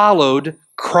he followed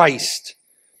Christ.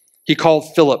 He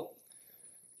called Philip.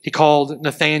 He called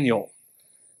Nathanael.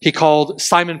 He called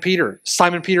Simon Peter.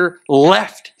 Simon Peter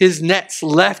left his nets,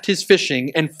 left his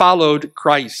fishing, and followed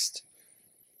Christ.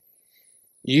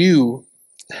 You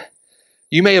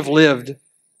may have lived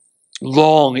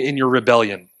long in your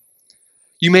rebellion.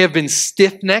 You may have been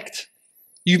stiff-necked.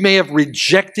 You may have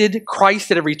rejected Christ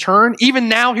at every turn. Even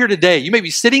now, here today, you may be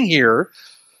sitting here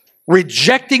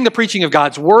rejecting the preaching of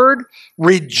God's word,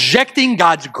 rejecting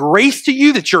God's grace to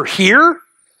you that you're here,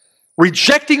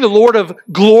 rejecting the Lord of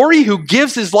glory who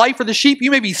gives his life for the sheep. You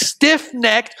may be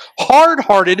stiff-necked,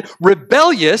 hard-hearted,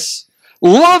 rebellious,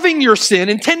 loving your sin,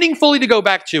 intending fully to go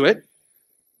back to it.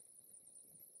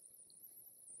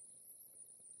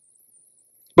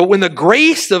 But when the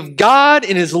grace of God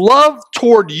and his love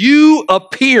toward you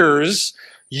appears,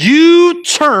 you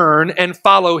turn and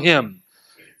follow him.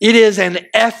 It is an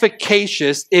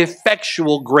efficacious,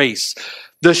 effectual grace.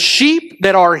 The sheep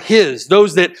that are his,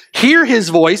 those that hear his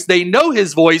voice, they know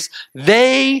his voice,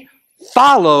 they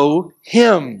follow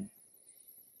him.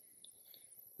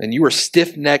 And you are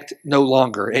stiff-necked no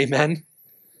longer. Amen.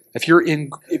 If you're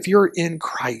in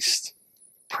Christ,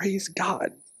 praise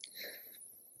God.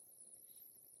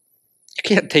 You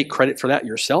can't take credit for that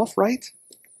yourself, right?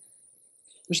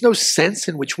 There's no sense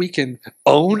in which we can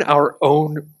own our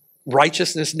own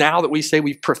righteousness now that we say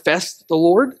we've professed the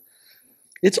Lord.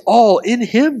 It's all in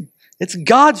him. It's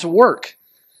God's work.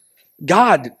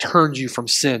 God turned you from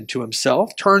sin to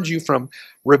himself, turned you from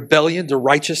rebellion to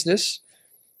righteousness.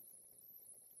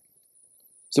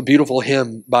 It's a beautiful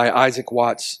hymn by Isaac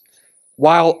Watts.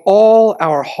 While all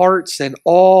our hearts and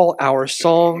all our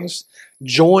songs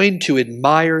join to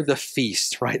admire the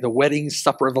feast, right? The wedding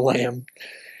supper of the Lamb.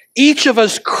 Each of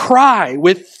us cry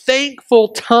with thankful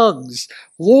tongues,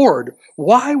 Lord,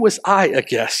 why was I a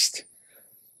guest? Have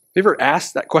you ever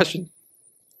asked that question?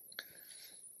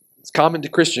 It's common to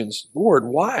Christians. Lord,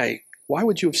 why? Why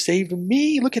would you have saved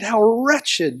me? Look at how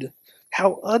wretched,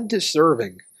 how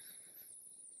undeserving.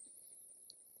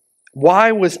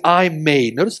 Why was I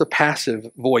made? Notice the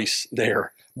passive voice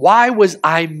there. Why was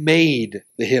I made,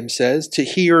 the hymn says, to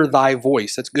hear thy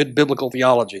voice? That's good biblical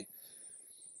theology.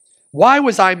 Why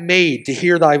was I made to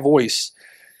hear thy voice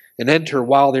and enter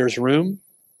while there's room?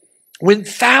 When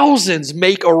thousands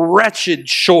make a wretched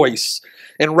choice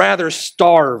and rather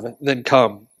starve than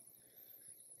come.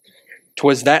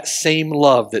 'Twas that same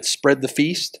love that spread the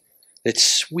feast that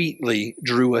sweetly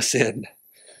drew us in.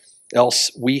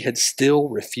 Else we had still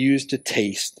refused to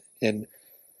taste and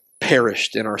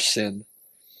perished in our sin.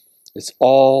 It's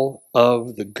all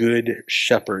of the good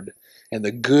shepherd and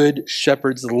the good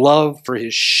shepherd's love for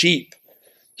his sheep.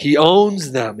 He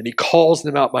owns them and he calls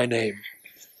them out by name.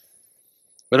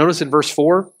 But notice in verse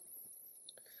 4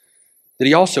 that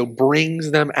he also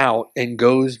brings them out and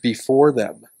goes before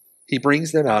them. He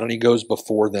brings them out and he goes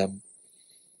before them.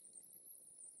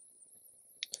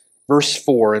 Verse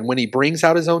 4, and when he brings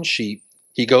out his own sheep,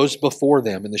 He goes before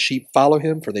them, and the sheep follow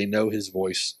him, for they know his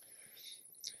voice.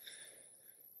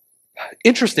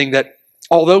 Interesting that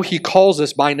although he calls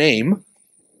us by name,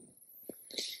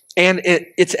 and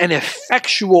it's an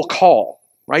effectual call,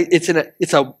 right? It's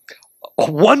a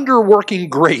wonder-working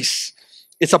grace.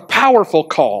 It's a powerful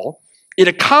call. It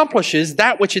accomplishes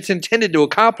that which it's intended to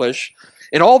accomplish.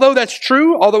 And although that's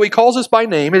true, although he calls us by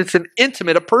name, and it's an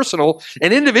intimate, a personal,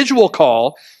 an individual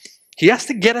call, he has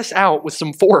to get us out with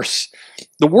some force.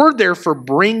 The word there for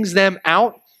brings them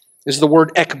out is the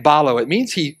word ekbalo. It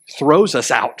means he throws us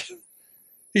out.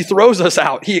 He throws us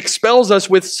out. He expels us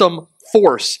with some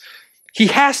force. He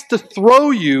has to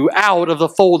throw you out of the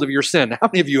fold of your sin. How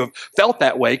many of you have felt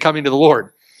that way coming to the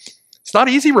Lord? It's not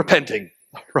easy repenting,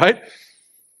 right?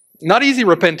 Not easy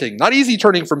repenting. Not easy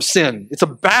turning from sin. It's a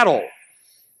battle.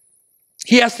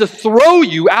 He has to throw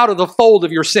you out of the fold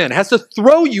of your sin. Has to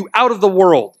throw you out of the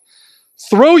world.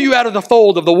 Throw you out of the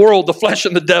fold of the world, the flesh,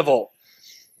 and the devil.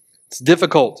 It's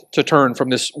difficult to turn from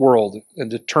this world and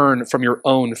to turn from your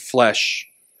own flesh.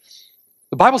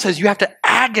 The Bible says you have to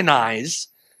agonize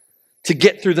to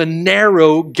get through the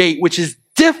narrow gate, which is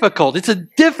difficult. It's a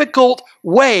difficult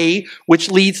way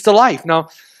which leads to life. Now,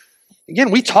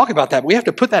 again, we talk about that. But we have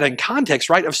to put that in context,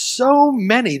 right? Of so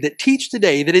many that teach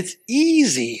today that it's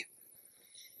easy.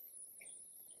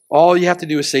 All you have to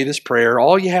do is say this prayer.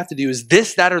 All you have to do is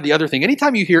this, that, or the other thing.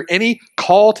 Anytime you hear any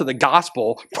call to the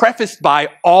gospel prefaced by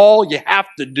all you have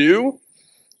to do,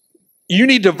 you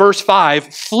need to, verse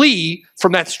 5, flee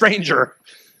from that stranger.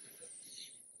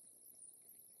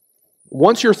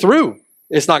 Once you're through,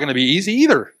 it's not going to be easy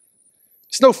either.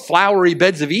 It's no flowery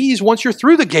beds of ease once you're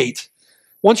through the gate,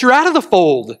 once you're out of the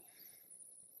fold.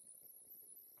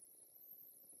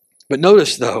 But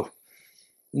notice though,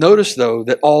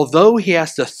 that although he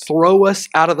has to throw us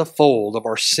out of the fold of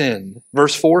our sin,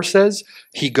 verse 4 says,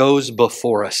 he goes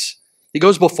before us. He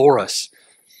goes before us.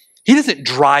 He doesn't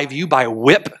drive you by a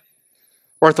whip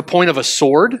or at the point of a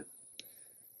sword.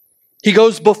 He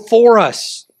goes before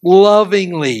us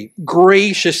lovingly,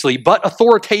 graciously, but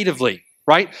authoritatively,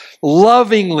 right?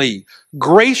 Lovingly,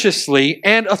 graciously,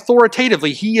 and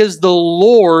authoritatively. He is the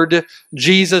Lord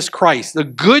Jesus Christ, the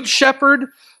Good Shepherd,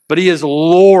 but he is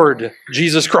Lord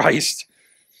Jesus Christ.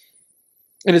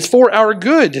 And it's for our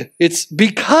good. It's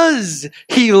because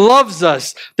he loves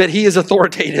us that he is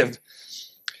authoritative.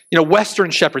 You know,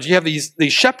 Western shepherds, you have these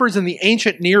shepherds in the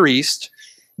ancient Near East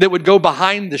that would go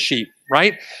behind the sheep,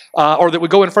 right? Or that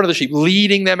would go in front of the sheep,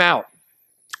 leading them out.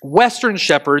 Western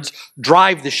shepherds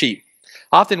drive the sheep.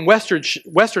 Often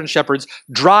Western shepherds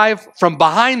drive from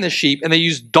behind the sheep, and they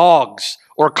use dogs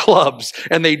or clubs,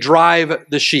 and they drive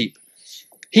the sheep.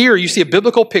 Here you see a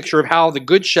biblical picture of how the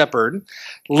Good Shepherd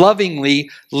lovingly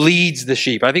leads the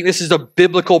sheep. I think this is a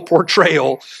biblical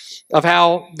portrayal of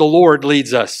how the Lord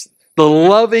leads us. The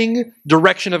loving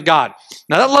direction of God.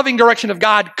 Now that loving direction of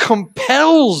God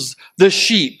compels the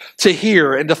sheep to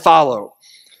hear and to follow.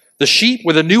 The sheep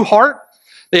with a new heart,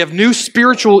 they have new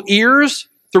spiritual ears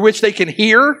through which they can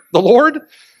hear the Lord,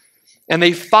 and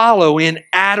they follow in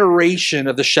adoration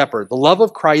of the shepherd. The love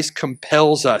of Christ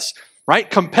compels us, right?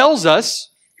 Compels us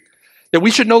that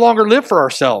we should no longer live for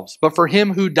ourselves, but for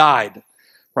him who died,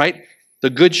 right? The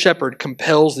Good Shepherd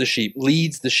compels the sheep,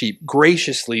 leads the sheep,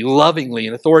 graciously, lovingly,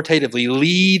 and authoritatively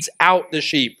leads out the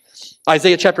sheep.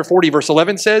 Isaiah chapter 40, verse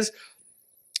 11 says,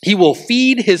 he will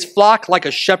feed his flock like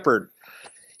a shepherd.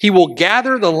 He will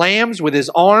gather the lambs with his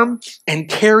arm and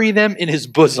carry them in his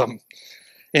bosom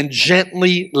and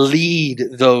gently lead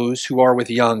those who are with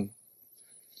young.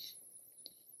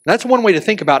 That's one way to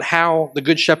think about how the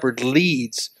Good Shepherd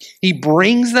leads. He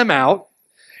brings them out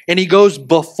and he goes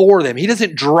before them. He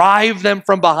doesn't drive them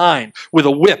from behind with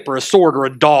a whip or a sword or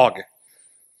a dog.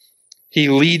 He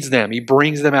leads them. He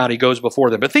brings them out. He goes before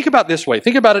them. But think about it this way.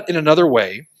 Think about it in another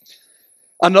way.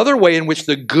 Another way in which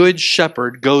the Good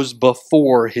Shepherd goes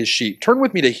before his sheep. Turn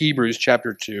with me to Hebrews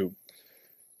chapter 2.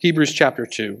 Hebrews chapter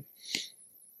 2.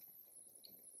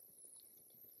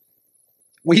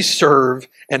 We serve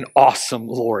an awesome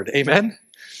Lord. Amen?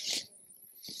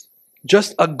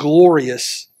 Just a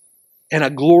glorious and a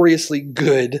gloriously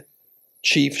good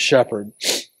chief shepherd.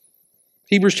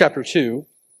 Hebrews chapter 2.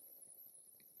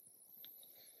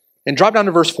 And drop down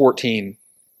to verse 14.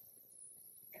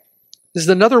 This is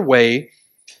another way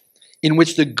in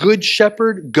which the Good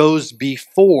Shepherd goes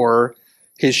before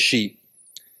his sheep.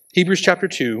 Hebrews chapter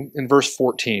 2 and verse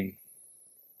 14.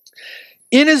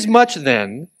 Inasmuch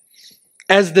then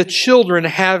as the children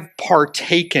have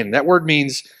partaken, that word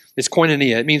means, it's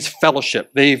koinonia, it means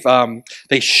fellowship.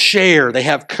 They share, they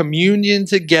have communion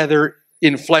together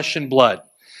in flesh and blood.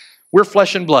 We're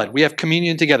flesh and blood. We have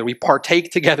communion together. We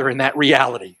partake together in that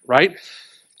reality, right?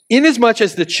 Inasmuch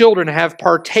as the children have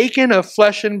partaken of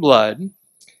flesh and blood,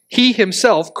 he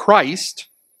himself, Christ,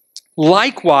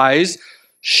 likewise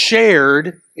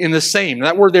shared in the same.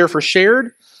 That word there for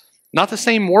shared, not the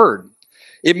same word.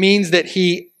 It means that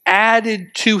he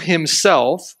added to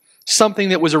himself something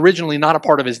that was originally not a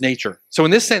part of his nature. So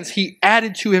in this sense, he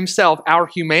added to himself our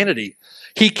humanity.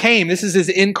 He came, this is his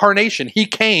incarnation. He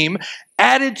came,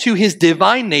 added to his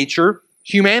divine nature,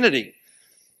 humanity.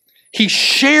 He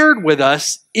shared with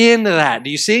us in that. Do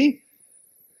you see?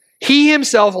 He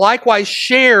himself likewise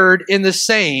shared in the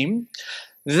same,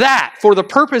 that for the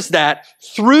purpose that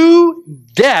through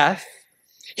death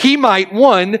he might,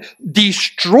 one,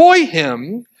 destroy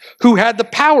him who had the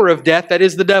power of death, that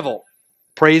is the devil.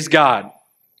 Praise God.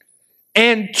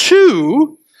 And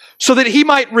two, so that he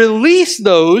might release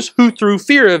those who through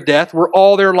fear of death were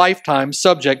all their lifetime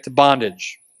subject to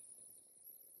bondage.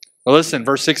 Well, listen,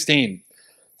 verse 16.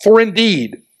 For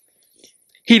indeed,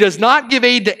 he does not give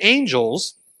aid to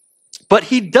angels, but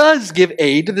he does give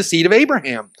aid to the seed of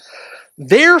Abraham.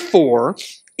 Therefore,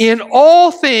 in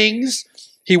all things,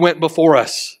 he went before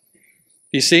us.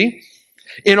 You see?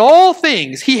 In all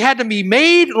things, he had to be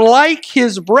made like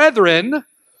his brethren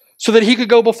so that he could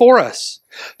go before us,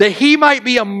 that he might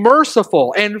be a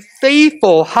merciful and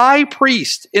faithful high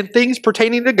priest in things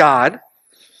pertaining to God,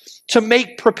 to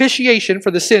make propitiation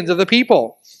for the sins of the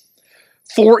people.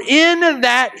 For in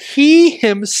that he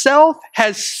himself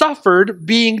has suffered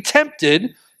being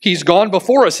tempted, he's gone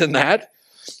before us in that,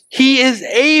 he is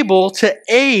able to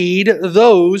aid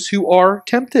those who are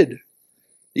tempted.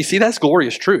 You see, that's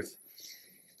glorious truth.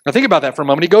 Now think about that for a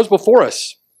moment. He goes before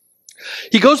us.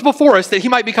 He goes before us that he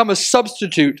might become a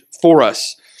substitute for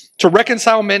us, to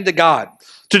reconcile men to God,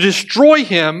 to destroy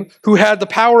him who had the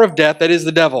power of death, that is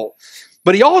the devil.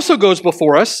 But he also goes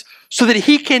before us so that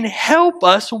he can help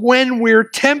us when we're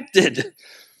tempted.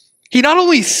 He not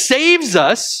only saves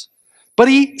us, but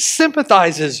he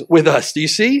sympathizes with us. Do you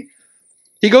see?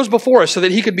 He goes before us so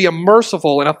that he could be a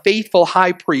merciful and a faithful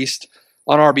high priest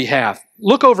on our behalf.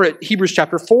 Look over at Hebrews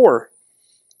chapter 4.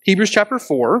 Hebrews chapter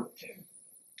 4.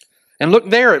 And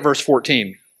look there at verse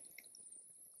 14.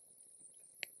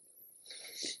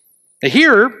 Now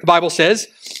here, the Bible says,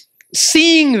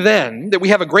 seeing then that we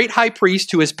have a great high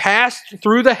priest who has passed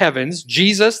through the heavens,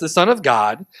 Jesus, the Son of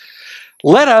God,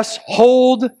 let us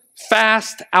hold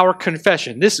fast our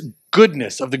confession. This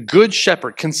goodness of the good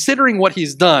shepherd, considering what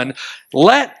he's done,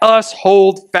 let us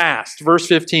hold fast. Verse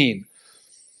 15.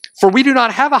 For we do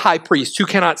not have a high priest who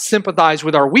cannot sympathize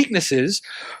with our weaknesses,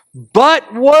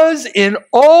 but was in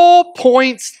all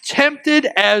points tempted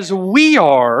as we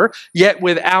are, yet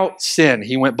without sin.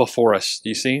 He went before us. Do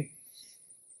you see?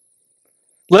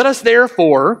 Let us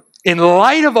therefore, in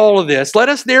light of all of this, let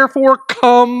us therefore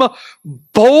come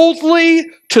boldly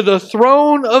to the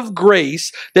throne of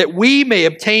grace that we may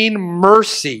obtain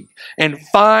mercy and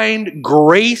find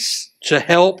grace to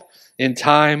help in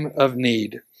time of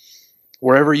need.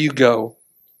 Wherever you go,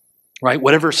 right?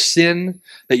 Whatever sin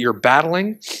that you're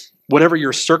battling, whatever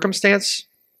your circumstance,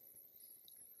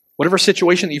 whatever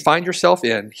situation that you find yourself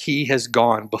in, he has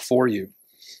gone before you.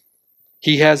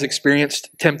 He has experienced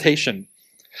temptation.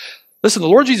 Listen, the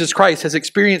Lord Jesus Christ has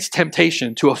experienced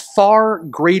temptation to a far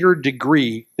greater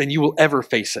degree than you will ever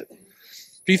face it.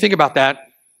 If you think about that,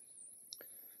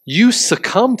 you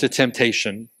succumb to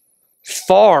temptation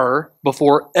far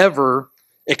before ever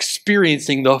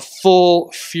experiencing the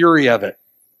full fury of it.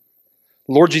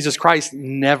 Lord Jesus Christ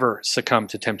never succumbed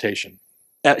to temptation.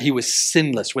 He was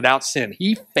sinless, without sin.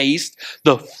 He faced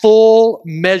the full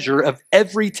measure of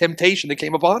every temptation that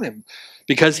came upon him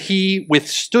because he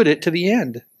withstood it to the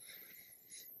end.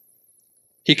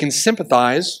 He can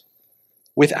sympathize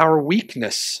with our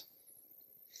weakness.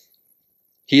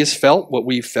 He has felt what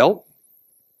we've felt.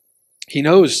 He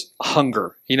knows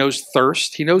hunger. He knows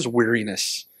thirst. He knows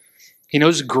weariness. He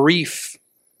knows grief.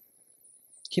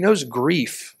 He knows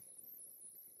grief.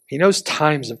 He knows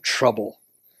times of trouble.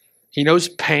 He knows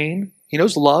pain. He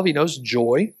knows love. He knows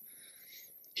joy.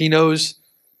 He knows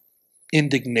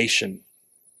indignation.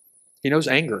 He knows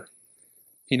anger.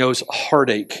 He knows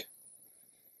heartache.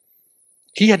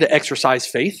 He had to exercise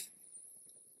faith.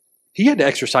 He had to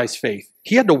exercise faith.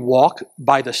 He had to walk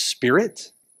by the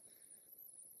Spirit.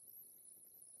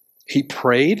 He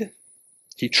prayed.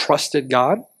 He trusted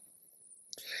God.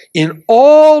 In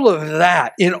all of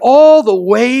that, in all the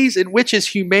ways in which his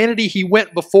humanity he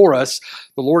went before us,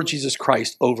 the Lord Jesus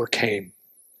Christ overcame.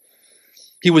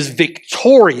 He was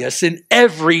victorious in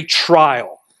every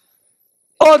trial.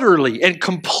 Utterly and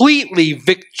completely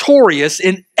victorious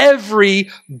in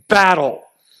every battle.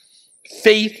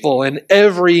 faithful in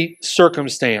every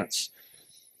circumstance.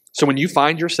 So when you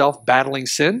find yourself battling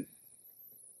sin,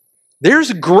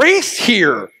 there's grace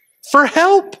here for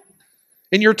help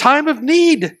in your time of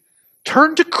need.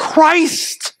 Turn to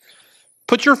Christ.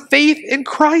 Put your faith in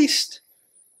Christ.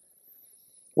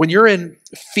 When you're in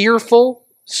fearful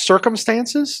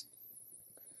circumstances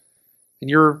and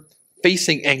you're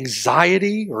facing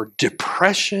anxiety or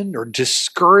depression or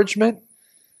discouragement,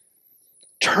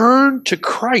 turn to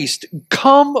Christ.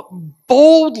 Come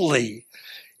boldly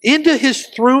into his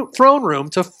throne room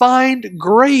to find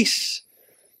grace.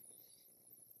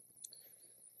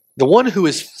 The one who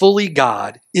is fully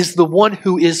God is the one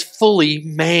who is fully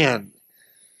man.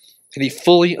 And he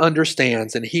fully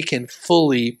understands and he can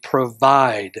fully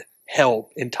provide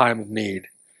help in time of need.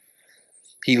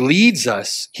 He leads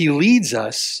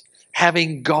us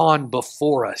having gone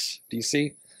before us. Do you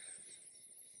see?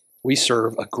 We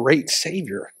serve a great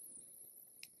Savior.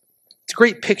 It's a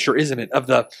great picture, isn't it, of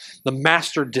the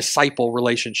master-disciple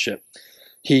relationship.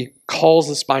 He calls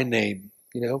us by name.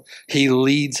 He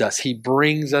leads us. He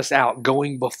brings us out,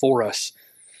 going before us.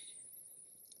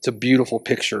 It's a beautiful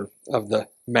picture of the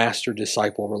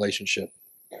master-disciple relationship.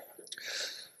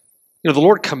 The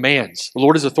Lord commands. The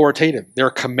Lord is authoritative. There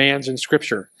are commands in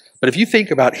Scripture. But if you think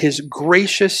about his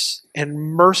gracious and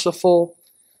merciful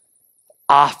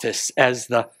office as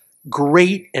the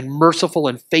great and merciful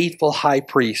and faithful high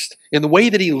priest, in the way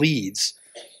that he leads,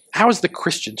 how is the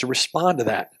Christian to respond to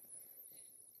that?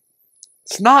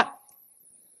 It's not,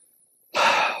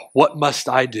 what must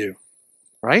I do?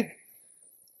 Right?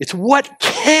 It's what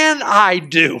can I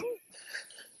do?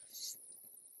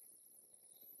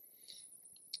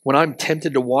 When I'm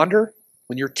tempted to wander,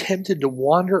 when you're tempted to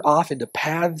wander off into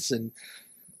paths and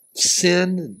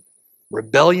sin and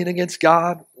rebellion against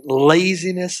God,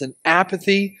 laziness and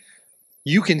apathy,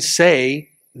 you can say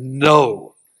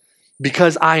no.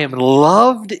 Because I am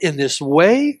loved in this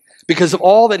way, because of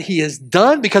all that he has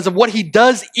done, because of what he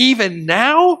does even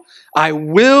now, I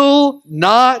will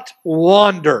not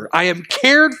wander. I am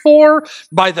cared for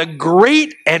by the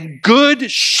great and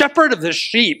good shepherd of the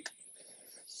sheep,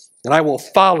 and I will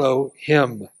follow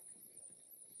him.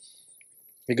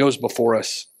 He goes before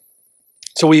us.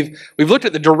 So we've looked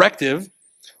at the directive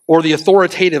or the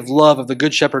authoritative love of the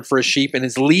good shepherd for his sheep, and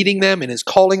his leading them, and his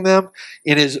calling them,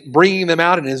 and his bringing them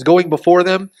out, and his going before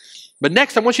them. But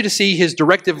next, I want you to see his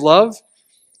directive love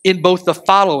in both the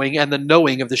following and the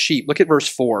knowing of the sheep. Look at verse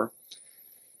 4.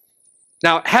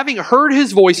 Now, having heard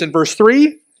his voice in verse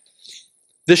 3,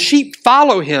 the sheep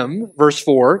follow him, verse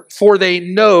 4, for they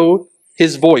know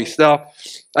his voice. Now,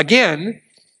 again,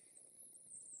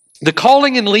 the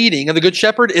calling and leading of the Good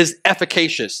Shepherd is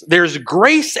efficacious. There's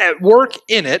grace at work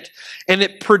in it, and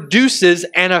it produces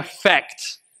an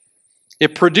effect.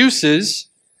 It produces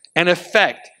an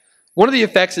effect. One of the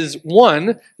effects is,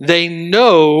 one, they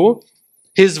know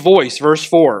his voice, verse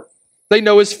 4. They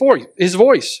know his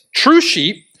voice. True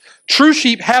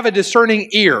sheep have a discerning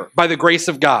ear by the grace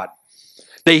of God.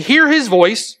 They hear his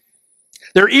voice,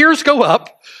 their ears go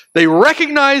up, they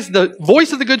recognize the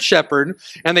voice of the Good Shepherd,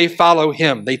 and they follow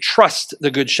him. They trust the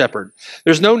Good Shepherd.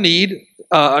 There's no need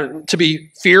to be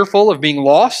fearful of being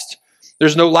lost.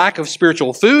 There's no lack of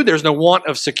spiritual food. There's no want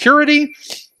of security.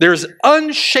 There's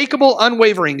unshakable,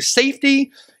 unwavering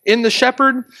safety in the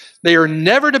shepherd. They are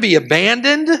never to be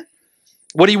abandoned.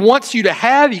 What he wants you to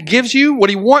have, he gives you. What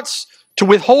he wants to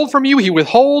withhold from you, he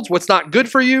withholds. What's not good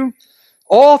for you,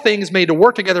 all things made to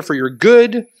work together for your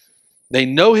good. They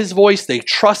know his voice, they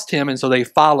trust him, and so they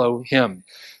follow him.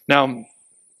 Now,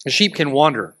 a sheep can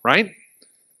wander, right?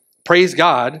 Praise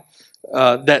God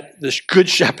that the good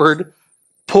shepherd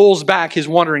pulls back his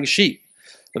wandering sheep.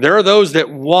 There are those that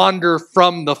wander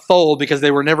from the fold because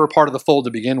they were never part of the fold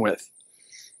to begin with.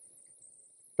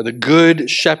 But the good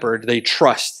shepherd, they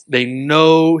trust. They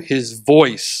know his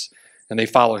voice, and they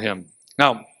follow him.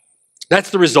 Now, that's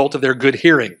the result of their good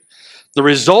hearing. The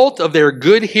result of their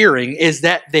good hearing is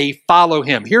that they follow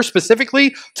him. Here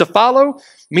specifically, to follow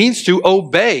means to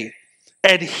obey,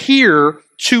 adhere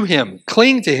to him,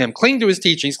 cling to his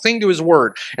teachings, cling to his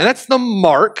word. And that's the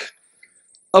mark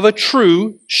of a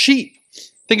true sheep.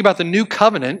 Think about the new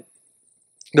covenant.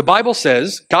 The Bible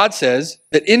says, God says,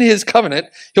 that in his covenant,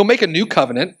 he'll make a new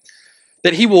covenant,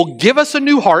 that he will give us a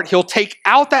new heart. He'll take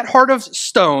out that heart of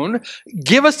stone,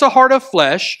 give us a heart of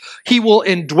flesh. He will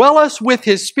indwell us with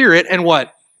his spirit, and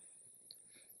what?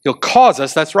 He'll cause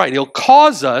us, that's right, he'll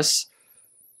cause us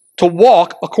to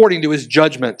walk according to his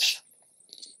judgments.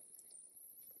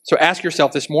 So ask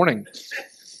yourself this morning,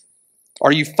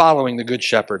 are you following the Good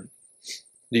Shepherd?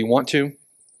 Do you want to?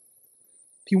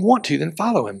 If you want to, then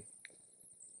follow him.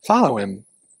 Follow him.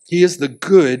 He is the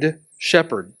Good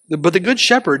shepherd. But the good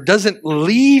shepherd doesn't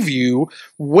leave you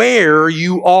where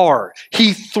you are.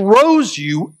 He throws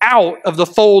you out of the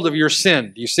fold of your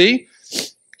sin. Do you see?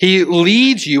 He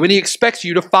leads you and he expects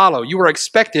you to follow. You are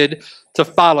expected to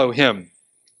follow him.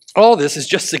 All this is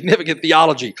just significant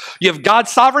theology. You have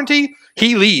God's sovereignty,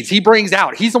 he leads, he brings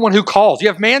out, he's the one who calls. You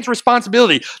have man's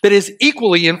responsibility that is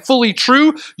equally and fully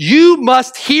true. You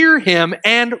must hear him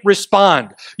and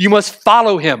respond. You must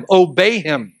follow him, obey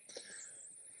him.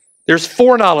 There's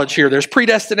foreknowledge here, there's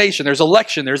predestination, there's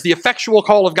election, there's the effectual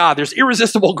call of God, there's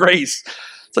irresistible grace.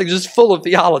 It's like just full of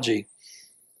theology.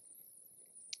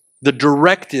 The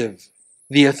directive,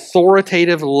 the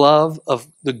authoritative love of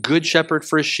the good shepherd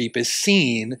for his sheep is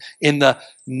seen in the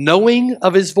knowing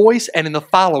of his voice and in the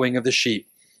following of the sheep.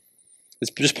 This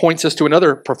just points us to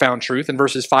another profound truth in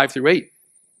verses 5 through 8.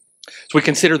 So we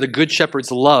consider the good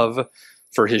shepherd's love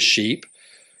for his sheep.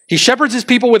 He shepherds his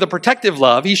people with a protective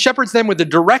love. He shepherds them with a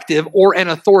directive or an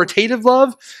authoritative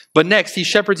love. But next, he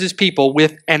shepherds his people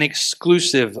with an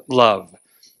exclusive love.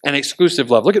 An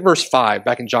exclusive love. Look at verse 5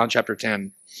 back in John chapter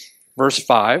 10. Verse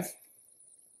 5.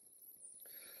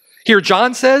 Here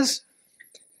John says,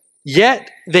 "Yet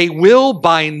they will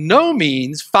by no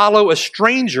means follow a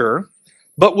stranger,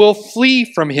 but will flee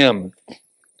from him.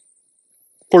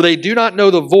 For they do not know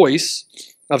the voice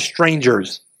of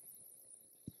strangers."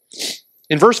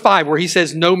 In verse 5, where he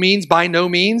says no means, by no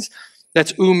means,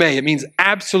 that's ume. It means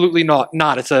absolutely not.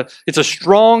 It's a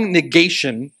strong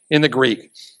negation in the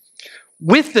Greek.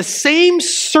 With the same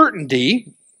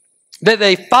certainty that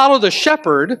they follow the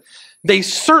shepherd, they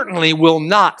certainly will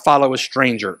not follow a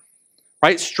stranger.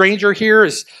 Right? Stranger here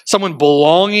is someone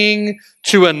belonging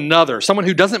to another, someone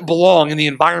who doesn't belong in the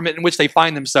environment in which they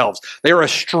find themselves. They are a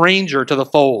stranger to the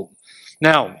fold.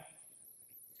 Now,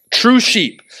 true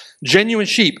sheep, genuine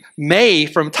sheep, may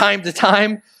from time to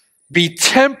time be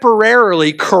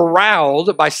temporarily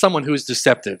corralled by someone who is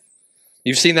deceptive.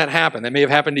 You've seen that happen. That may have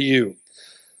happened to you.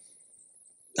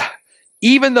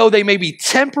 Even though they may be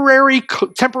temporarily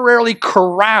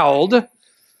corralled,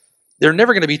 they're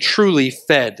never going to be truly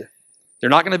fed. They're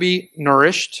not going to be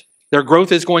nourished. Their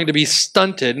growth is going to be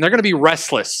stunted, and they're going to be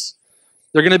restless.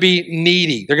 They're going to be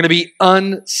needy. They're going to be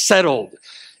unsettled.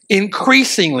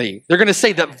 Increasingly, they're going to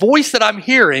say, that voice that I'm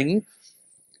hearing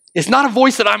is not a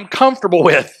voice that I'm comfortable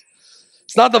with.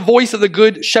 It's not the voice of the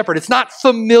good shepherd. It's not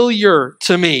familiar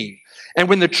to me. And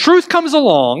when the truth comes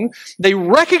along, they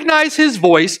recognize his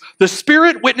voice, the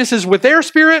Spirit witnesses with their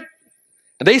spirit,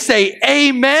 and they say,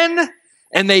 amen,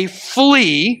 and they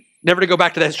flee, never to go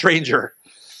back to that stranger.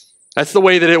 That's the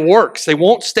way that it works. They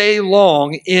won't stay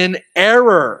long in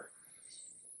error,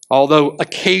 although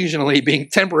occasionally being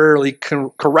temporarily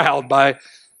corralled by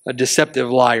a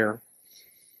deceptive liar.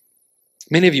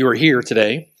 Many of you are here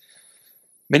today.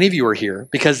 Many of you are here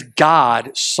because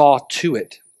God saw to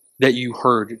it that you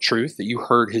heard truth, that you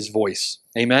heard his voice.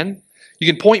 Amen? You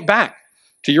can point back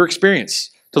to your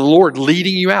experience, to the Lord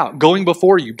leading you out, going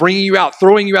before you, bringing you out,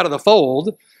 throwing you out of the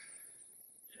fold.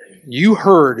 You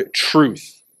heard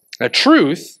truth. Now,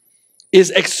 truth is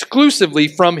exclusively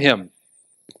from him.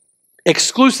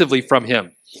 Exclusively from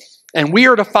him. And we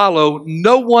are to follow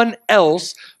no one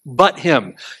else but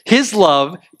him. His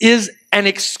love is an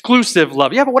exclusive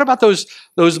love. Yeah, but what about those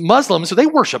Muslims? So they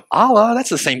worship Allah. That's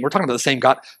the same. We're talking about the same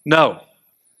God. No.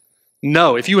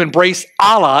 No. If you embrace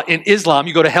Allah in Islam,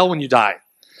 you go to hell when you die.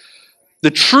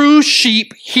 The true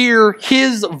sheep hear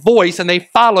his voice and they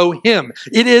follow him.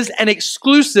 It is an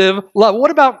exclusive love.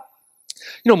 What about,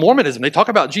 Mormonism? They talk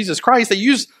about Jesus Christ. They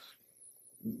use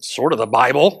sort of the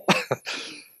Bible.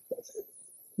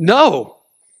 No.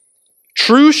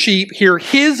 True sheep hear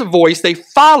his voice. They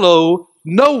follow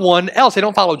no one else. They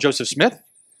don't follow Joseph Smith.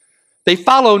 They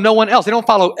follow no one else. They don't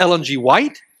follow Ellen G.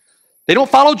 White. They don't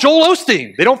follow Joel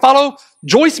Osteen. They don't follow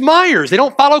Joyce Myers. They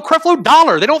don't follow Creflo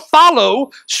Dollar. They don't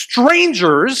follow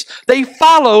strangers. They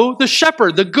follow the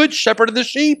shepherd, the good shepherd of the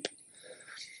sheep.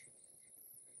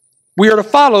 We are to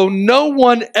follow no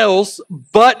one else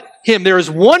but him. There is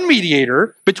one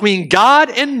mediator between God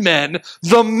and men,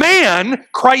 the man,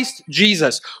 Christ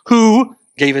Jesus, who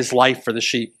gave his life for the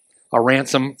sheep, a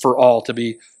ransom for all to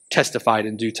be testified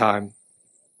in due time.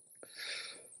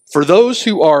 For those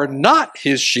who are not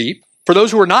his sheep,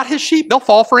 they'll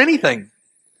fall for anything.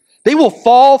 They will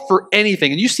fall for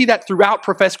anything. And you see that throughout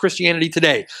professed Christianity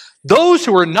today. Those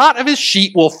who are not of his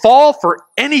sheep will fall for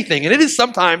anything. And it is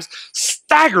sometimes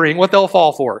staggering what they'll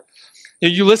fall for.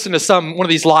 You listen to one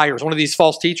of these liars, one of these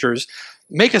false teachers,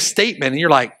 make a statement and you're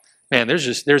like, man,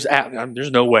 there's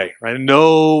no way, right?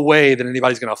 No way that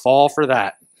anybody's going to fall for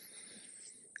that.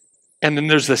 And then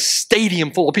there's this stadium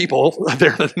full of people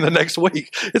there the next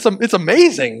week. It's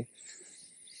amazing.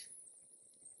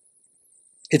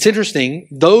 It's interesting,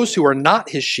 those who are not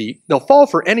his sheep, they'll fall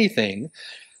for anything,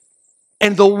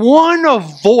 and the one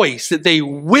voice that they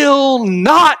will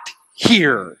not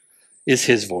hear is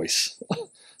his voice,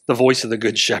 the voice of the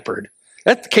good shepherd.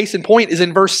 That case in point is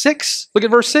in verse 6. Look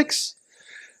at verse 6.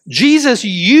 Jesus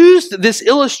used this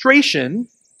illustration,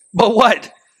 but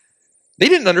what? They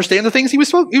didn't understand the things he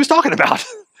was talking about.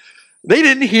 They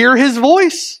didn't hear his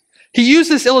voice. He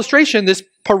used this illustration, this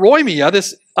paroimia,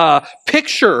 this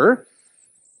picture,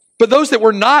 but those that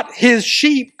were not his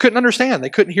sheep couldn't understand. They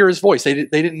couldn't hear his voice. They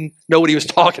didn't know what he was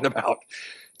talking about.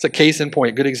 It's a case in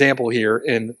point, good example here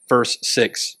in verse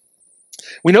 6.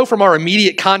 We know from our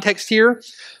immediate context here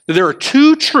that there are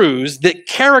two truths that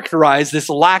characterize this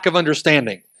lack of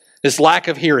understanding, this lack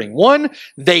of hearing. One,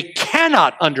 they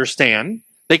cannot understand.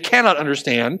 They cannot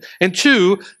understand. And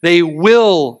two, they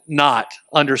will not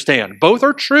understand. Both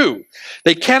are true.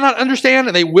 They cannot understand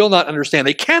and they will not understand.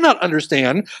 They cannot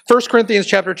understand. 1 Corinthians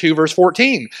chapter 2, verse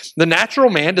 14. The natural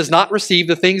man does not receive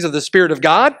the things of the Spirit of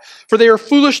God, for they are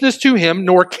foolishness to him,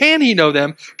 nor can he know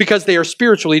them, because they are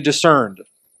spiritually discerned.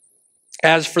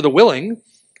 As for those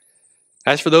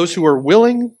who are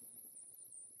willing,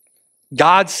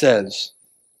 God says,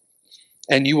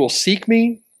 and you will seek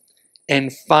me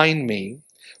and find me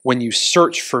when you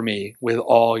search for me with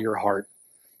all your heart.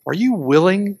 Are you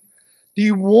willing? Do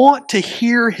you want to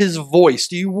hear his voice?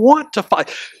 Do you want to find?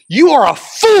 You are a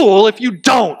fool if you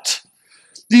don't.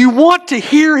 Do you want to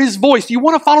hear his voice? Do you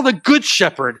want to follow the good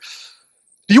shepherd?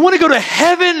 Do you want to go to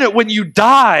heaven when you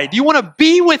die? Do you want to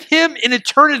be with him in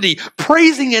eternity,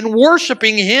 praising and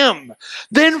worshiping him?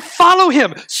 Then follow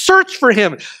him. Search for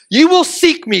him. You will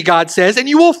seek me, God says, and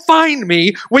you will find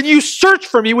me when you search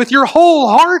for me with your whole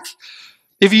heart.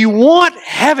 If you want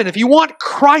heaven, if you want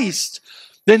Christ,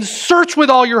 then search with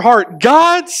all your heart.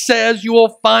 God says you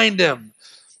will find him.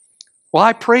 Well,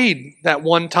 I prayed that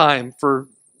one time for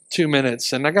 2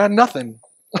 minutes and I got nothing.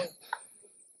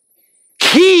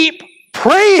 Keep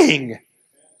praying.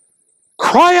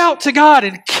 Cry out to God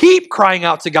and keep crying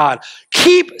out to God.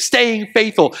 Keep staying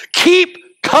faithful. Keep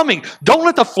coming. Don't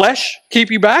let the flesh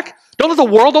keep you back. Don't let the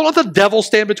world, don't let the devil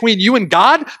stand between you and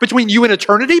God, between you and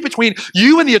eternity, between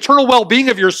you and the eternal well-being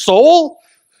of your soul.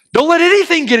 Don't let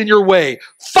anything get in your way.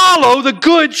 Follow the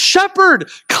good shepherd.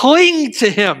 Cling to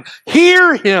him.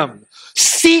 Hear him.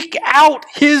 Seek out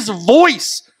his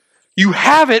voice. You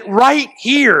have it right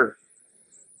here.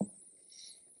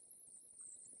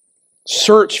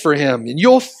 Search for him and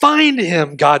you'll find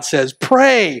him, God says.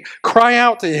 Pray. Cry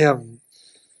out to him.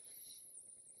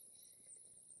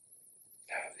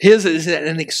 His is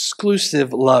an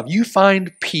exclusive love. You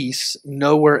find peace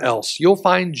nowhere else. You'll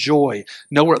find joy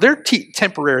nowhere. They're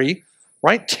temporary,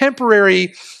 right?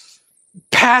 Temporary,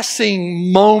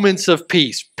 passing moments of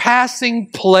peace,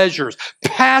 passing pleasures,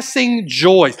 passing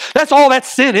joys. That's all that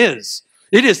sin is.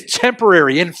 It is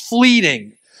temporary and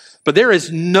fleeting. But there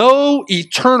is no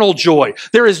eternal joy.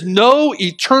 There is no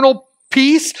eternal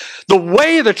peace. The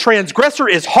way of the transgressor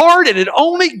is hard and it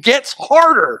only gets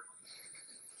harder.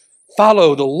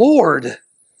 Follow the Lord.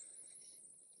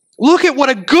 Look at what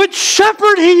a good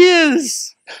shepherd he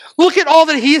is. Look at all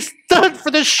that he has done for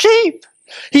the sheep.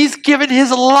 He's given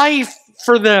his life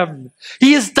for them.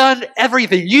 He has done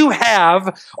everything. You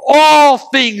have all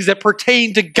things that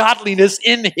pertain to godliness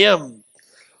in him.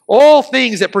 All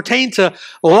things that pertain to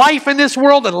life in this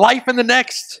world and life in the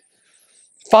next.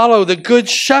 Follow the good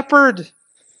shepherd.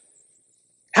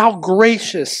 How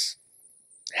gracious.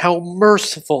 How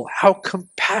merciful, how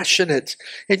compassionate,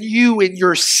 and you in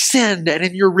your sin and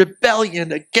in your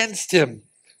rebellion against him.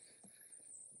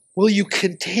 Will you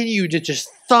continue to just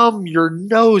thumb your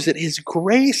nose at his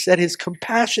grace, at his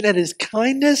compassion, at his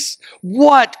kindness?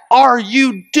 What are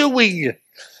you doing?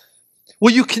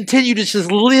 Will you continue to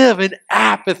just live in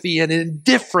apathy and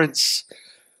indifference?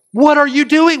 What are you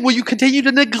doing? Will you continue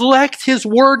to neglect his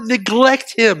word,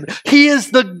 neglect him? He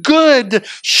is the good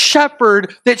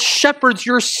shepherd that shepherds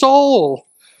your soul.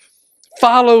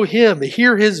 Follow him.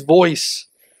 Hear his voice.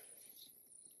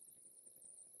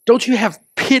 Don't you have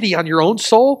pity on your own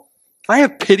soul? I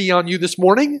have pity on you this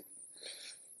morning.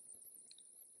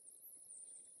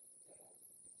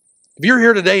 If you're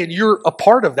here today and you're a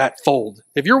part of that fold,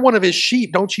 if you're one of his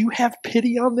sheep, don't you have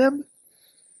pity on them?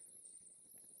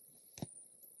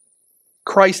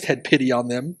 Christ had pity on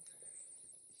them.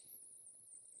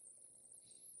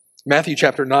 Matthew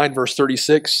chapter 9, verse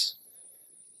 36,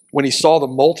 when he saw the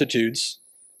multitudes,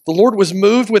 the Lord was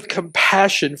moved with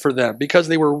compassion for them because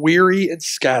they were weary and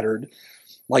scattered,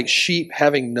 like sheep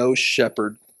having no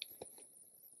shepherd.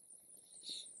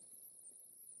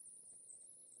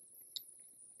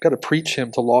 Got to preach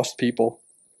him to lost people.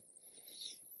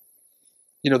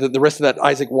 The rest of that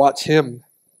Isaac Watts hymn,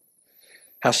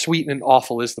 how sweet and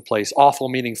awful is the place. Awful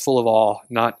meaning full of awe,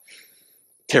 not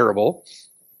terrible.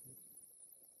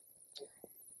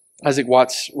 Isaac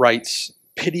Watts writes,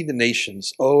 "Pity the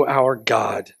nations, O our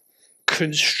God.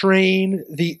 Constrain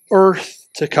the earth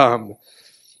to come.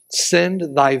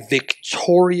 Send thy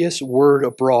victorious word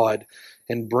abroad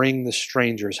and bring the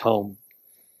strangers home.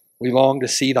 We long to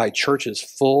see thy churches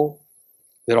full,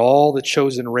 that all the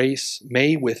chosen race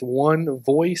may with one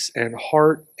voice and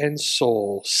heart and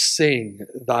soul sing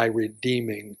thy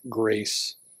redeeming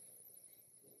grace."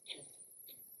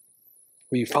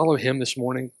 Will you follow him this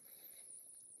morning?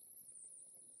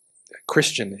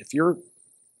 Christian, if you're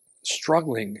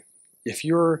struggling, if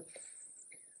you're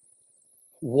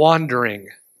wandering,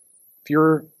 if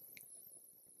you're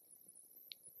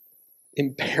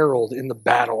imperiled in the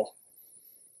battle,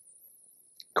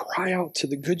 cry out to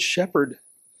the Good Shepherd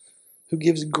who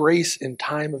gives grace in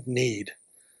time of need,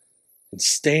 and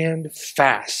stand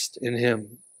fast in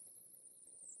him.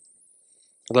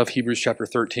 I love Hebrews chapter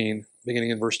 13, beginning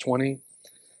in verse 20.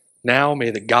 "Now may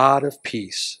the God of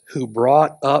peace, who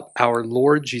brought up our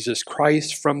Lord Jesus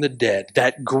Christ from the dead,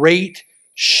 that great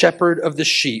shepherd of the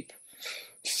sheep,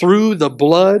 through the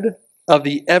blood of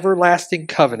the everlasting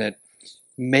covenant,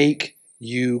 make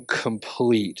you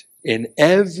complete in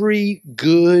every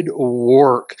good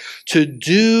work, to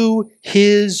do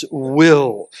his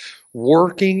will,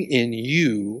 working in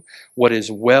you what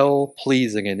is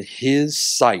well-pleasing in his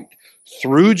sight,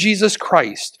 through Jesus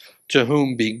Christ, to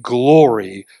whom be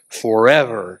glory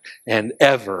forever and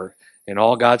ever." And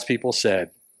all God's people said,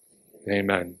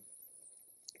 amen.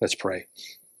 Let's pray.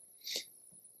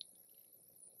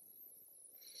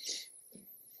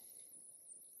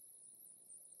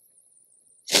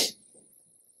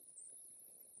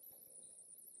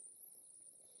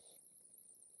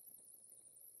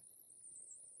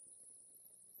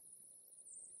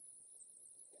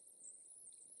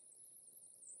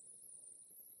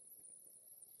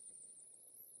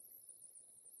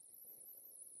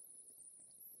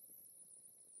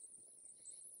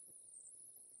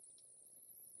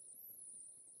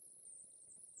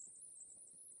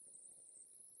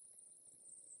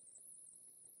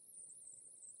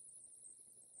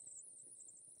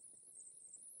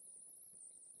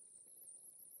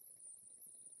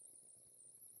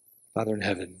 Father in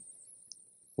heaven,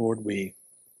 Lord, we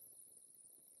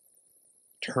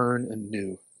turn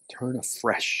anew, turn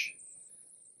afresh,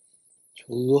 to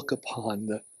look upon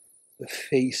the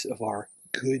face of our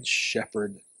Good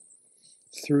Shepherd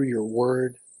through your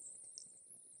word,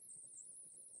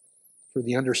 for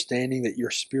the understanding that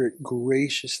your Spirit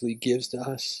graciously gives to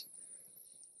us.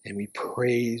 And we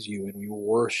praise you and we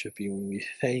worship you and we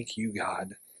thank you,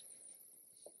 God.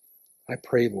 I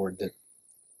pray, Lord, that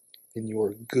in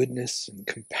your goodness and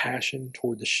compassion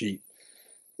toward the sheep,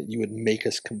 that you would make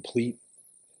us complete.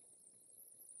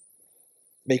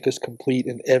 Make us complete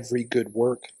in every good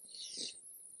work.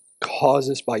 Cause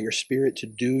us by your Spirit to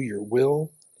do your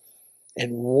will,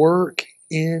 and work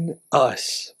in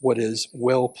us what is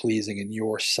well-pleasing in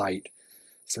your sight,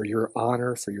 for your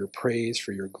honor, for your praise,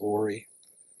 for your glory.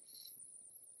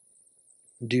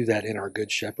 Do that in our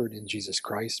Good Shepherd, in Jesus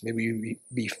Christ. May we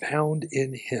be found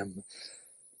in him,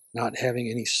 not having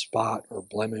any spot or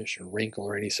blemish or wrinkle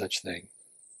or any such thing.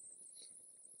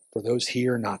 For those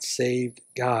here not saved,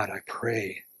 God, I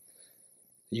pray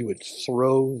you would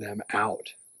throw them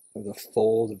out of the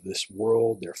fold of this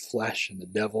world, their flesh and the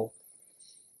devil,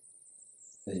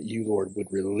 and that you, Lord,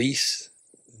 would release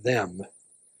them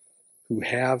who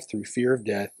have, through fear of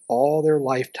death, all their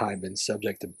lifetime been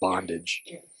subject to bondage,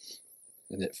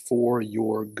 and that for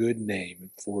your good name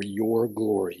and for your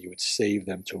glory, you would save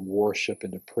them to worship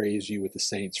and to praise you with the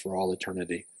saints for all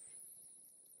eternity.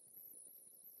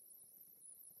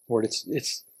 Lord,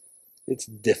 it's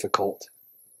difficult,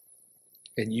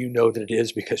 and you know that it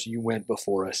is because you went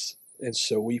before us. And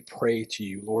so we pray to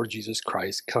you, Lord Jesus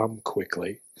Christ, come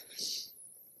quickly.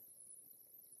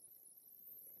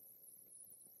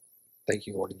 Thank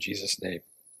you, Lord, in Jesus' name.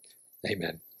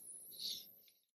 Amen.